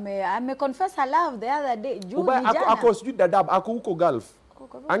 Mgani? Ame confess her love the other day. Juu jana. Ako sijui Dadaab, ako huko Gulf.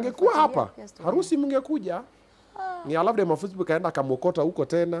 Angekuwa hapa. Harusi mngekuja. Ni alafu demo Facebook kaenda akamwokota huko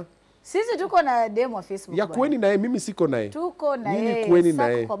tena. Sisi tuko na demo wa Facebook. Ya kweni naye, mimi siko naye. Tuko na yeye. Nini kweni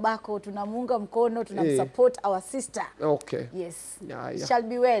naye? Kwa bako tunamuunga mkono, tunamsupport our sister. Okay. Yes. Yeah. Shall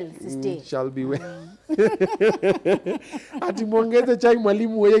be well, sister. Shall be well. Ati muongeze chai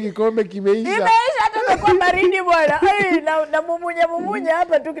mwalimu wewe kikombe kimeisha. Imeisha hata kwa baridi bwana. Na mumunya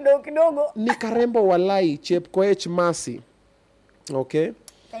hapa tu kidogo. Ni karembo walai Chepkoech Masi. Okay.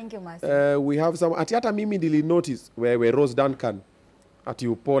 Thank you, Masi. We have some ati hata mimi nili notice wewe Rose Duncan ati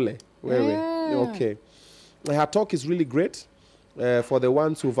upole wewe. Okay. Her talk is really great for the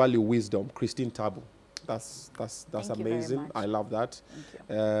ones who value wisdom. Christine Tabu. That's amazing. I love that.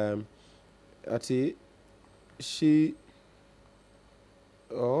 Thank you. Ati she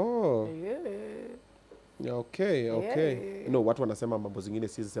Okay. No, watu wanasema mambo zingine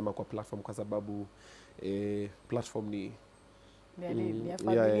siwezi sema kwa platform kwa sababu platform ni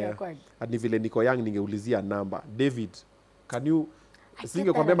Hadi vile niko young ningeulizia namba. David, can you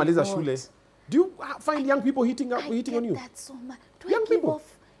singekwambia maliza shule. Do you find young people hitting on you? That's so much. Young people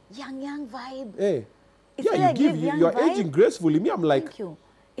off young vibe. Yeah, you're aging gracefully. Me, I'm like, thank you.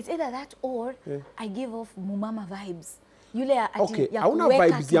 It's either that or I give off mumama vibes. Yule ati okay, ya hauna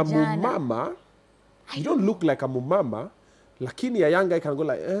vibes ya mumama. You don't look like a mumama. Lakini a young guy can go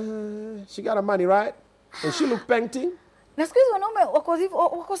like, she got a money, right? And she look painting. Na siku hizi wanaume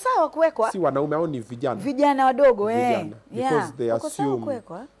wako sawa kuwekwa. Si wanaume au ni vijana? Vijana wadogo Vijana. Because they assume.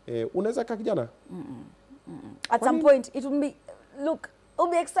 Unaweza ka kijana? At some point it will be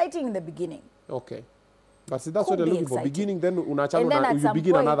exciting in the beginning. Okay. But see, that's what they're looking for. Beginning, then unachana you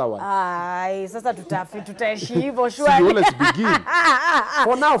begin another one. Sasa tutaishi hivyo sure. So you always begin.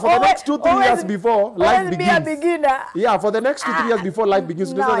 For now, for the next 2-3 years before life begins. Be a beginner. Yeah, for the next 2-3 years before life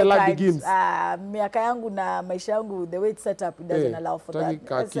begins. That's the life begins. Miaka yangu na maisha yangu, the way it's set up, it doesn't allow for that.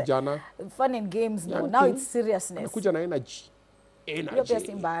 Kijana. Fun and games, no. Now it's seriousness. Anakuja na energy. Hiyo pia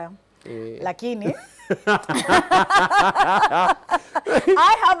si mbaya. Lakini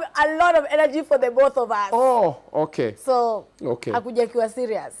I have a lot of energy for the both of us. Oh, okay. So, hakuja kiwa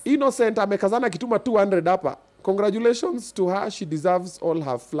serious. Innocent amekazana kituma 200 hapa. Congratulations to her. She deserves all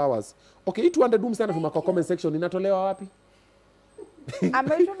her flowers. Okay, hii 200 boom sana from kwa comment section inatolewa wapi?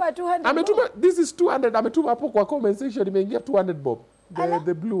 Ametuma 200. Ametuma, this is 200. Ametuma hapo kwa comment section imeingia 200 bob.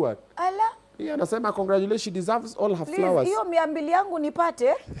 The blue one. Ala. Yeah, anasema congratulations, she deserves all her Please, flowers. hiyo 200 yangu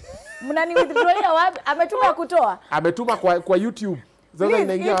nipate. Mnani withdrawia wapi? Ametuma kutoa. Ametuma kwa YouTube. Sasa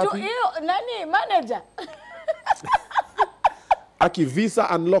inaingia wapi? Hiyo nani manager? Aki visa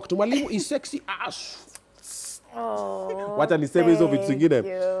unlocked. Mwalimu is sexy as. Oh. Wacha niseme hizo vitu zingine.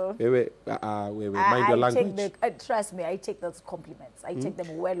 Wewe, mind your language. Trust me, I take those compliments. I take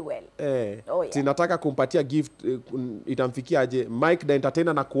them well. Oh, yeah. Tinataka kumpatia gift, itamfikia aje? Mike the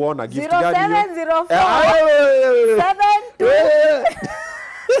entertainer na kuona gift gani? 0704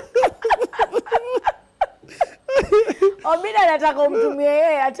 Obinna nataka umtumie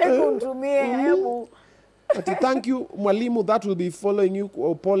yeye, atake umtumie hebu. But thank you, Mwalimu. That will be following you.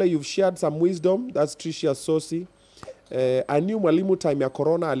 Pole, you've shared some wisdom. That's Tricia Sosi. I knew Mwalimu time ya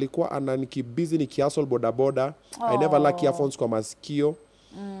corona alikuwa ananikibizi nikiasol bodaboda. I never like earphones kwa masikio.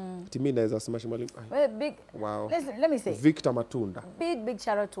 Timi naweza smash Mwalimu. Big. Wow. Let me say. Victor Matunda. Big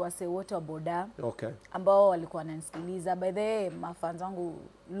shout out to wase wote wa boda. Okay. Ambao walikuwa wananisikiliza. By the way, mafans wangu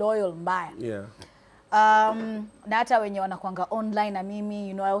loyal mbaya. Yeah. Na hata wenye wanakuanga online na mimi,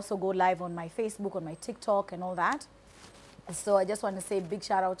 you know, I also go live on my Facebook, on my TikTok and all that. So I just want to say big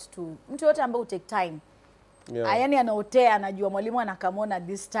shout out to mtu yote ambao take time. Yeah. Yani anaotea, anajua Mwalimu anakamona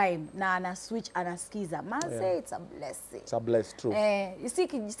this time na ana switch anasikiza. Say it's a blessing. It's a blessing, true. You see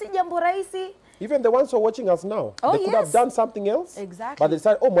jambo rahisi. Even the ones who are watching us now, they could have done something else. Exactly. But they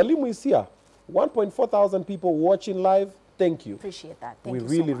said, oh, Mwalimu is here. 1.4 thousand people watching live. Thank you. Appreciate that. Thank you we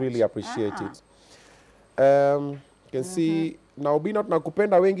really, so much. really appreciate it. You can see, na Obinna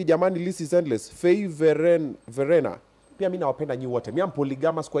tunakupenda wengi jamani, list is endless. Faye Verena. Pia mimi nawapenda nyi wote. Mimi am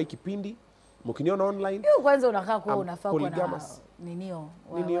polygamous kwa hii kipindi. Mkiniona online. Hiyo kwanza unakaa kwa unafaa kwa na ninio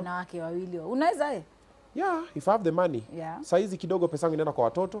wanawake wawili. Unaweza Yeah, if I have the money. Yeah. Saizi kidogo pesa yangu inaenda kwa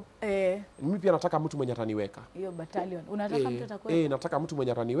watoto. Mimi pia nataka mtu mwenye ataniweka. Hiyo battalion. Unataka mtu atakwenda? Nataka mtu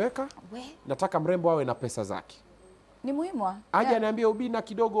mwenye ataniweka. Nataka mrembo awe na pesa zake. Ni muhimu. Aje niambie Obinna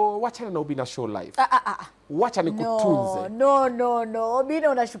kidogo, wachana na Obinna show live. Wacha nikutunze. No. Obinna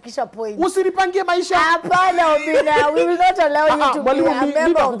unashukisha point. Usinipangie maisha. Hapana Obinna, we will not allow you to be a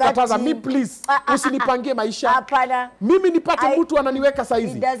member of that team. Me please. Usinipangie maisha. Hapana. Mimi nipate mtu ananiweka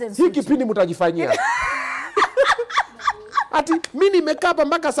saizi. Hii kipindi mtajifanyia. Ati mimi nimekaa hapa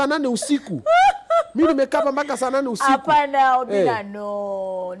mpaka saa 8 usiku. Mimi nimekaa hapa mpaka saa 8 usiku. Hapana Obinna,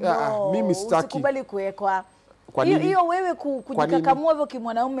 no. Mimi sitaki. Usikubali kuwekwa. Hiyo wewe kujikakamua hivyo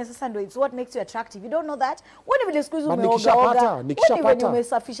kimwanaume sasa ndio it's what makes you attractive. You don't know that? Wewe vile siku hizo umeoga.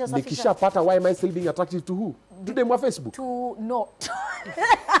 Nikishapata, why am I still being attractive to who? To them on Facebook? To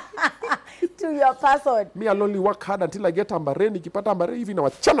your person. Me I'll only work hard until I get ambare. Nikipata ambare hivi na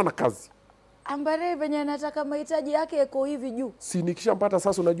wachana na kazi. Ambare venye anataka mahitaji yake yako hivi juu. Si nikishampata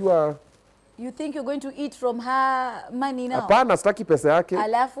sasa unajua. You think you're going to eat from her money now? Hapana, sitaki pesa yake.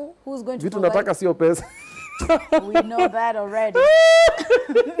 Alafu who's going to vitu nataka sio pesa. We know that already.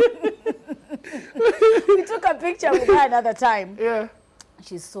 We took a picture with her another time. Yeah.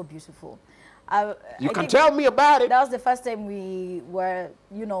 She's so beautiful. You can tell me about it. That was the first time we were,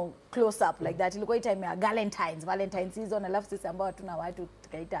 you know, close up like that. Ilikuwa time ya Valentine's season. Alafu sisi ambao hatuna watu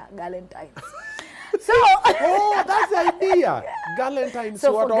tukaita Valentine's. So, that's the idea. Valentine's.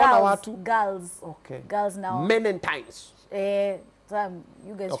 So for girls. Okay. Girls now. Menentines. You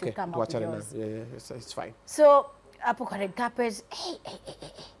guys should come up with yours. Yeah, it's fine. So, hapo kwa red carpet, hey.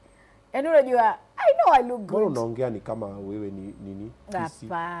 And unajua, I know I look good. Mbona unaongea ni kama wewe ni nini?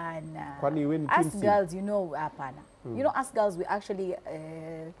 Hapana. Kwani wewe ni us girls, you know, hapana. You know, us girls, we actually,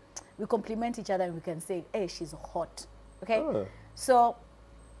 we compliment each other and we can say, hey, she's hot. Okay? So,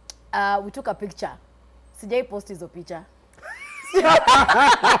 we took a picture. Sijai post hizo picture. Sorry,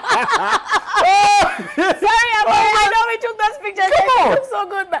 I know we took those pictures. They look so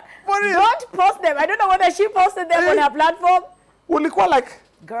good, but don't post them. I don't know whether she posted them on her platform. Ulikuwa like,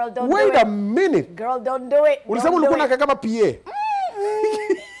 girl, don't do it. Wait a minute. Girl, don't do it. Ulisema ulikuwa na kama PA.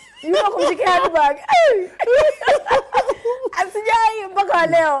 You know kumshika handbag. Asijai mpaka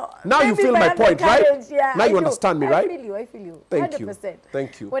leo. Now you feel my point, right? Yeah, now you understand me, right? I feel you. Thank 100%. you.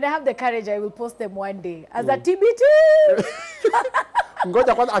 Thank you. When I have the courage, I will post them one day as a TBT.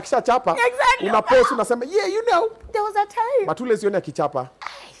 Ngoja kwanza akishachapa. Exactly. Unapost unasema, yeah, you know. There was a time. Matule sioni akichapa.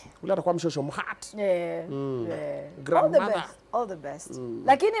 Ule atakuwa mshosho mhat. Yeah. Grandmother. All the best.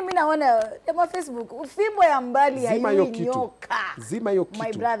 Lakini mimi naona kama Facebook fimbo ya mbali hainyoka. Zima hiyo kitu.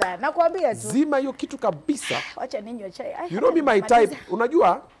 My brother, nakwambia tu. Zima hiyo kitu kabisa. Acha ninywe chai. You know me my type.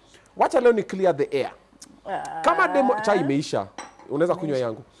 Unajua, wacha leo ni clear the air. Kama demo chai imeisha, unaweza kunywa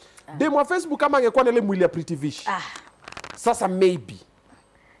yangu. Demo wa Facebook kama angekuwa na ile mwili ya Pretty Vish. Sasa maybe.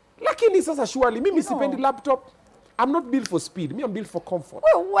 Lakini sasa surely mimi sipendi laptop. I'm not built for speed. Me I'm built for comfort.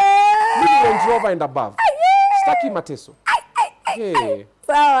 Mimi Range Rover and above. Staki mateso. Hey.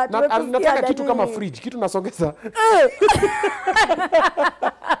 Sawa, nataka kitu kama fridge, kitu nasongeza.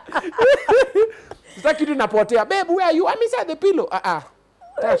 Sasa kitu napotea. Babe, where are you? I'm inside the pillow.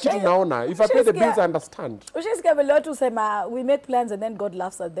 Kitu naona. If I pay the bills, I understand. Ushisikia vile watu sema we make plans and then God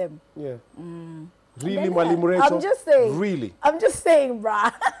laughs at them. Yeah. Really, Mwalimu Rachel? I'm just saying. Really? I'm just saying,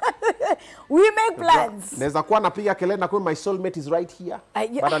 brah. We make plans. Naweza kuwa napiga kelele na kwa my soulmate is right here.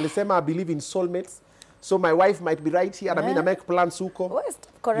 But alisema I believe in soulmates. So my wife might be right here. I mean, I make plans huko.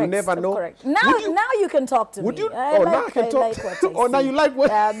 Correct. You never know. Correct. Now you can talk to me. You? Now I can talk. Oh, now you like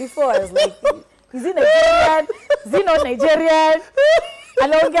what? Before I was like, is he Nigerian? Is he not Nigerian?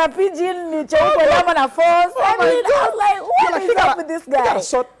 Anaongea pidgin ni cheupe lama na force. I mean, I was like, what is up with this guy? You gotta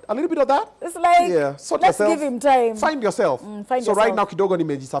sort a little bit of that. It's like, sort let's yourself. give him time. Find yourself. So right now kidogo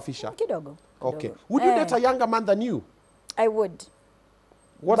nimejisafisha. Kidogo. Okay. Would you date a younger man than you? I would.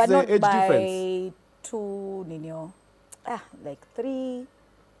 What's the age difference? 2, like 3.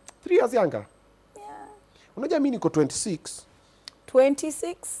 3 years younger? Yeah. Unajua mimi niko 26.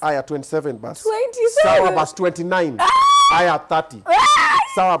 26? Aya 27 bas. 27? Sawa bas 29. Aya 30.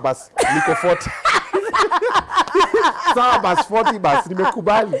 Sawa bas niko 40. Sawa bas 40 bas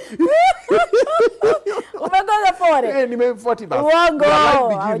nimekubali. Umegoza 40? Nime 40 bas. Uongo.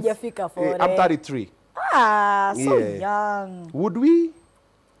 Haujafika 40. I'm 33. So young. Would we?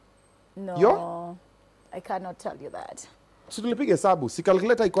 No. Yo? I cannot tell you that. Si tulipige hesabu. Si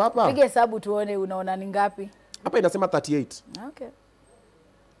calculator iko hapa? Pige hesabu tuone unaona ni ngapi. Hapa inasema 38. Okay.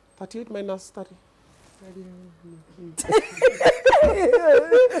 38 minus 30.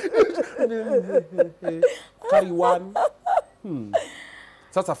 Carry 1.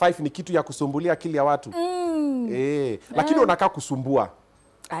 Sasa 5 ni kitu ya kusumbulia akili ya watu. Lakini unakaa kusumbua.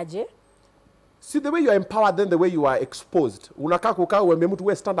 Aje? See, the way you are empowered, then the way you are exposed. Unakaa kukaa uambie mtu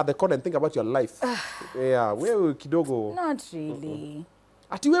we stand at the corner and think about your life. Wewe kidogo. Not really.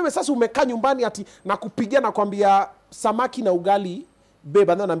 Ati wewe sasa umekaa nyumbani ati na kupigia na kwambia samaki na ugali,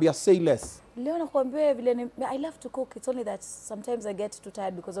 babe, and naambia say less. Leo nakwambia vile I love to cook. It's only that sometimes I get too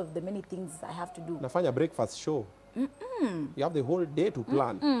tired because of the many things I have to do. Nafanya breakfast show. You have the whole day to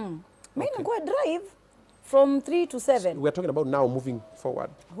plan. Mimi nakuwa drive from 3 to 7. We are talking about now moving forward.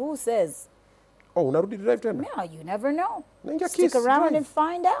 Who says? Oh, unarudi drive tena? No, you never know. Stick around and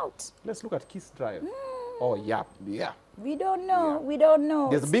find out. Let's look at Kiss Drive. Oh, yeah. We don't know. We don't know.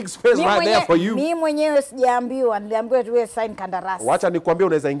 There's a big space right there for you. Mimi mwenyewe sijaambiwa, niliambiwa tuwe sign kandarasi. Wacha nikwambie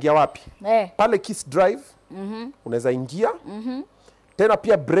unaweza ingia wapi. Pale Kiss Drive. Unaweza ingia. Tena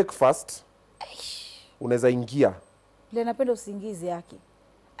pia breakfast. Unaweza ingia. Ile napenda usingizi yake.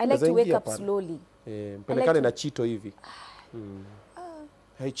 I like to wake up slowly. Mpelekane na Chito hivi.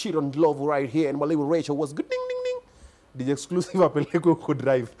 I cheat on love right here and Mwalimu Rachel was good. Ding ding ding. DJ exclusive apelekwe uko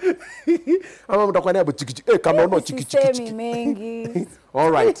drive. Ama mtakuwa naye chiki kama uno chiki mengi.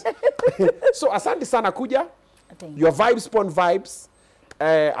 All right. So asante sana kuja. Your vibes spawn vibes.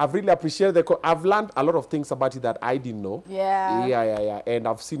 I've really appreciated I've learned a lot of things about you that I didn't know. Yeah. And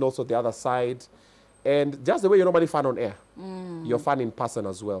I've seen also the other side. And just the way you're normally fun on air. You're fun in person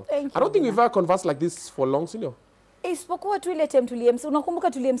as well. Thank you. I don't think we've ever conversed like this for long, you. Isipokuwa tu ile time tuliMC.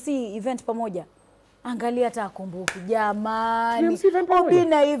 Unakumbuka tuliMC event pamoja? Angalia hata akumbuki jamani.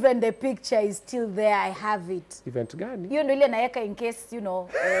 Obinna, even the picture is still there. I have it. Event gani? Hiyo ndio ile naweka in case, you know,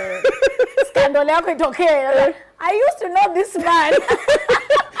 scandal yako itokee. I used to know this man.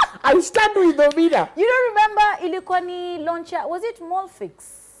 I stand with Obinna. You don't remember ilikuwa ni launch, was it Molfix?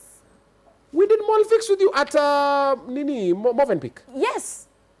 We did Molfix with you at Movenpick. Yes.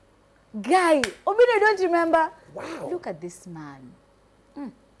 Guy, Obinna, don't you remember? Wow. Look at this man.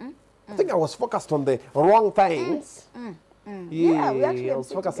 I think I was focused on the wrong things. Yeah, we actually I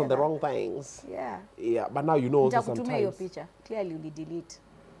was focused on the wrong things. Yeah, but now you know also nitakutumia hiyo sometimes. picture. Clearly you delete.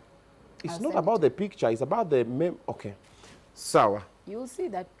 It's not about the picture, it's about the meme. Okay. Sawa. You'll see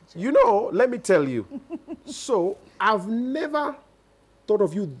that picture. You know, let me tell you. So, I've never thought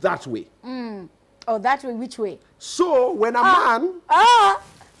of you that way. Oh, that way, which way? So, when a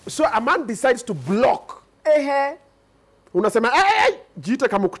man decides to block, unasema, hey, jiite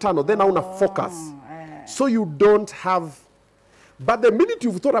kama mkutano, then una focus. So you don't have, but the minute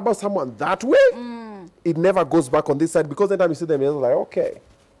you've thought about someone that way, it never goes back on this side, because then time you see them, you're like, okay.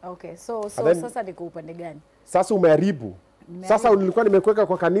 So then, sasa niko upande gani? Sasa umeharibu. Sasa nilikuwa nimekuweka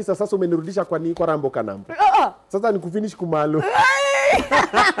kwa kanisa, sasa umenirudisha kwa Rambo Kanambo. Sasa nikufinish kumalo.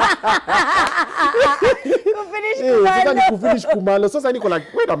 Kufinish Sasa ni kumalo. kufinish kumalo. Sasa niko like,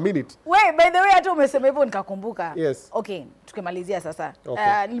 wait a minute. Wait, by the way, hata umesema hivyo nikakumbuka. Yes. Okay, tukimalizia sasa.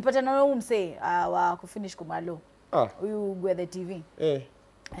 Okay. Nilipatana na huyu msee wa kufinish kumalo. Huyu Gwethe TV.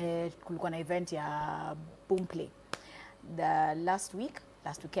 Kulikuwa na event ya Boomplay the last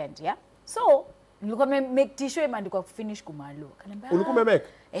weekend, yeah. So, nilikuwa make t-shirt imeandikwa kufinish kumalo. Kanambia, ulikuwa umemake?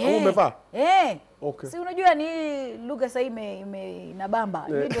 Au umevaa? Okay. Si unajua ni lugha sasa inabamba.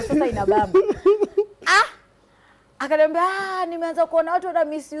 Hii ndio sasa inabamba. Akaniambia, nimeanza kuona watu wana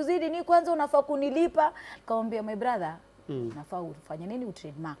misuse ni kwanza unafaa kunilipa. Nikamwambia, my brother, unafaa ufanye nini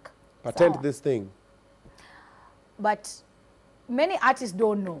trademark. Patent this thing. But many artists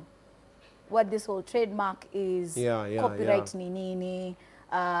don't know what this whole trademark is, copyright ni nini,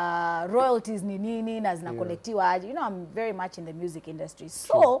 royalties ni nini, na zina collectiwa aje. You know, I'm very much in the music industry.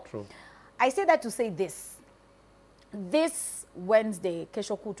 So, true. I say that to say this. This Wednesday,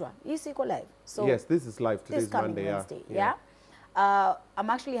 kesho kutwa, is iko live. So yes, this is live. Today is Monday. Wednesday, yeah. I'm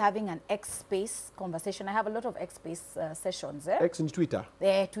actually having an X Space conversation. I have a lot of X Space sessions. X in Twitter?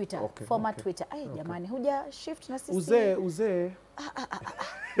 Twitter. Okay, former Twitter. Ay, jamani, huja shift na sisi. Uze.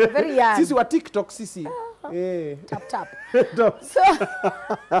 Very young. Sisi wa TikTok, sisi. Tap. So,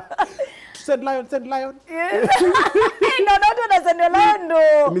 send lion. No, not to send lion,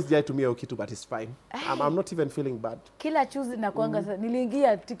 no. Miss Jai to me kitu, but it's fine. I'm not even feeling bad. Kila Tuesday na kuanga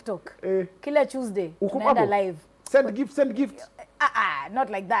niliingia TikTok. Kila Tuesday naenda live. Send gift. Not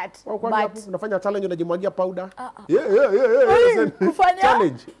like that. But unafanya challenge unajimwagia powder. Kufanya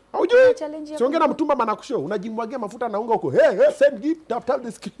challenge. Haujui? Siongea na mtumba manakushow, unajimwagia mafuta na unga huko. Send gift, tap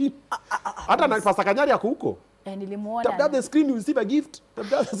the screen. Hata na pasa kanyari yako huko. Nilimuona. Tap the screen, you receive a gift.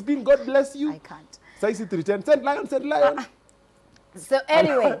 Tap the screen, God bless you. I can't. Saisi return. Send lion. So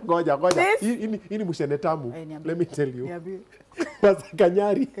anyway. Ngoja. Hii ni mshene tamu. Let me tell you. Pasa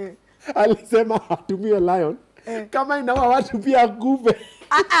kanyari. Alisema hatumie lion. Kama inaua watu pia kuve.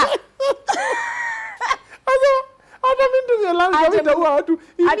 Hata mimi ndio lion kama itaua watu.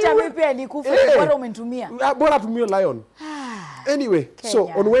 Hata mimi pia nikufe bora umenitumia. Bora tumie lion. Anyway,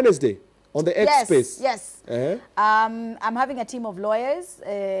 so on Wednesday on the X Space. Yes. I'm having a team of lawyers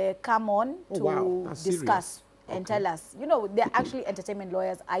come on to discuss and tell us. You know, they're actually entertainment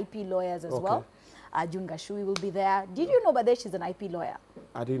lawyers, IP lawyers as well. Junga Shui will be there. Did you know that she's an IP lawyer?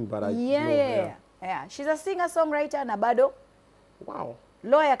 I didn't, but I know. Yeah. She's a singer-songwriter na bado. Wow.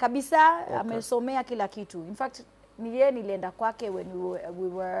 Lawyer kabisa, amesomea kila kitu. In fact, nilienda kwake when we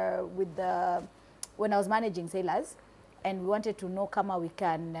were with when I was managing Sailors, and we wanted to know kama we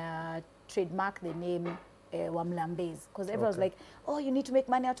can trademark the name Wamlambez, because everyone was like, oh, you need to make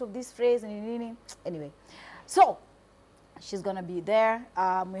money out of this phrase and anyway. So she's gonna be there.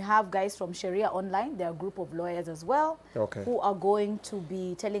 We have guys from Sharia Online. They're a group of lawyers as well, who are going to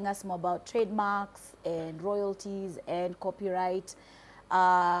be telling us more about trademarks and royalties and copyright.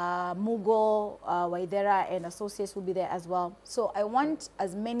 Mugo, Waidera and associates will be there as well. So I want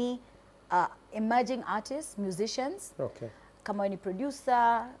as many emerging artists, musicians, come any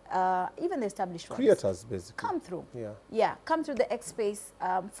producer, even the established ones. Creators, basically. Come through. Yeah, come through the X Space.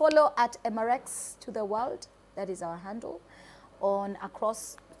 Follow at MRX to the World. That is our handle on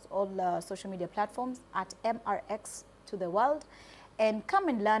across all social media platforms at MRX to the World, and come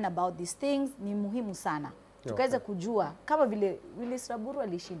and learn about these things. Ni muhimu sana. Tukaweza kujua kama vile Sraburu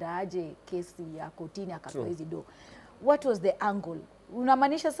alishinda aje kesi ya kotini akatoa hizi do. What was the angle?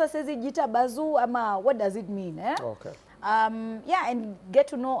 Unamaanisha sasa hizi jita bazu ama what does it mean? Yeah, and get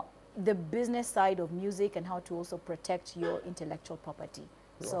to know the business side of music and how to also protect your intellectual property.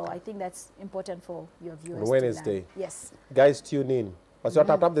 So I think that's important for your viewers. Wednesday. Yes. Guys, tune in. But you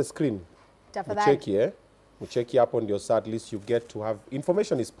tap the screen. Check up on your side. At least you get to have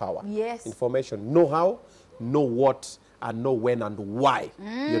information is power. Yes. Information. Know how, know what, and know when and why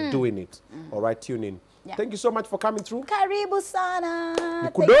you're doing it. All right, tune in. Yeah. Thank you so much for coming through. Karibu sana.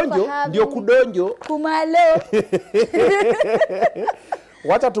 Kudonjo, ndio kudonjo. Kumalo.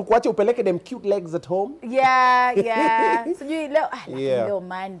 Wacha tukuache upeleke them cute legs at home. Yeah. Sijui leo, leo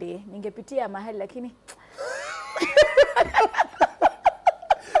Monday. Ningepitia mahali lakini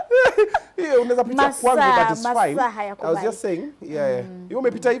unaweza pita kwangu, but it's fine. I was just saying, you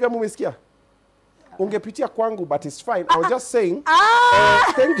umepita hivi ama umesikia? Ungepitia kwangu, but it's fine. I was just saying,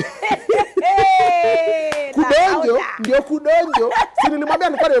 thank you. Kudonjo, ndio kudonjo. Si nilimwambia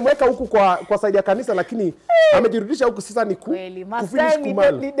nilikuwa nimemweka huku kwa side ya kanisa, lakini amejirudisha huku sasa ni kufinish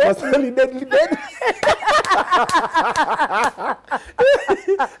kumalo. Masali deadly.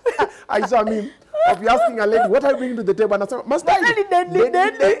 I saw him. Of you asking a lady, what are you bringing to the table? And I said, Masali deadly.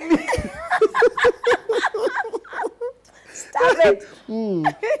 Perfect.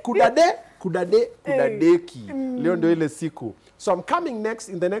 Kudadeki. Leo ndio ile siku. So I'm coming next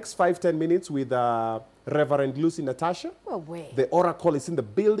in the next 5-10 minutes with Reverend Lucy Natasha. Oh, way. The oracle is in the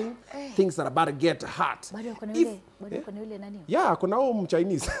building. Things are about to get hot. Bado kuna yule nani? Yeah, kuna huyo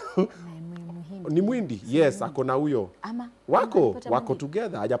Mchinese. Ni Mwindi. Yes, akona huyo. Ama wako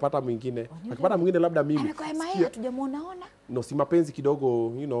together. Hajapata mwingine. Akipata mwingine labda mimi. Amekuwa Maya tujamuonaona. No, si mapenzi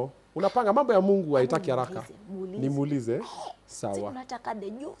kidogo, you know. Unapanga mambo ya Mungu haitaki haraka. Nimuulize. Sawa. Tunataka the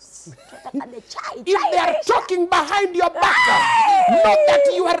juice. Tunataka the chai. If they are talking behind your back, not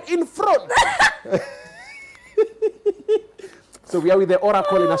that you are in front. So we are with the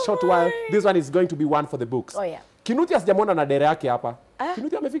oracle in a short while. This one is going to be one for the books. Oh, yeah. Kinuthi asijamwona na dere yake hapa.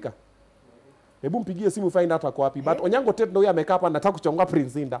 Kinuthi amefika? Hebu mpigie simu find out ako wapi. But Onyango Ted ndio huyo amekaa hapa anataka kuchonga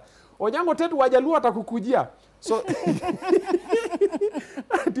Prince Inda. Onyango Ted wajaluo atakukujia. So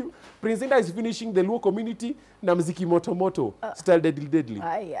Prince Inda is finishing the Luo community na mziki moto style deadly.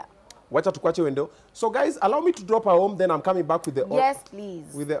 Yeah. Wacha tukwache wendo. So guys, allow me to drop her home, then I'm coming back with the Yes,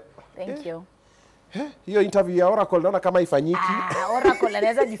 please. with the Thank you. hiyo interview ya Oracle naona kama ifanyiki. Oracle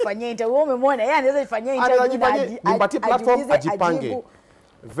anaweza jifanyia interview. Wewe umemwona yeye anaweza jifanyia interview. Nimpatie platform ajipange.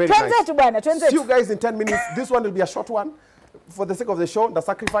 Very nice. See you guys in 10 minutes. This one will be a short one for the sake of the show, the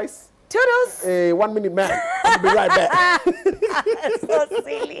sacrifice. Toodles. 1 minute man. I'll be right back. So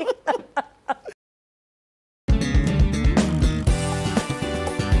silly.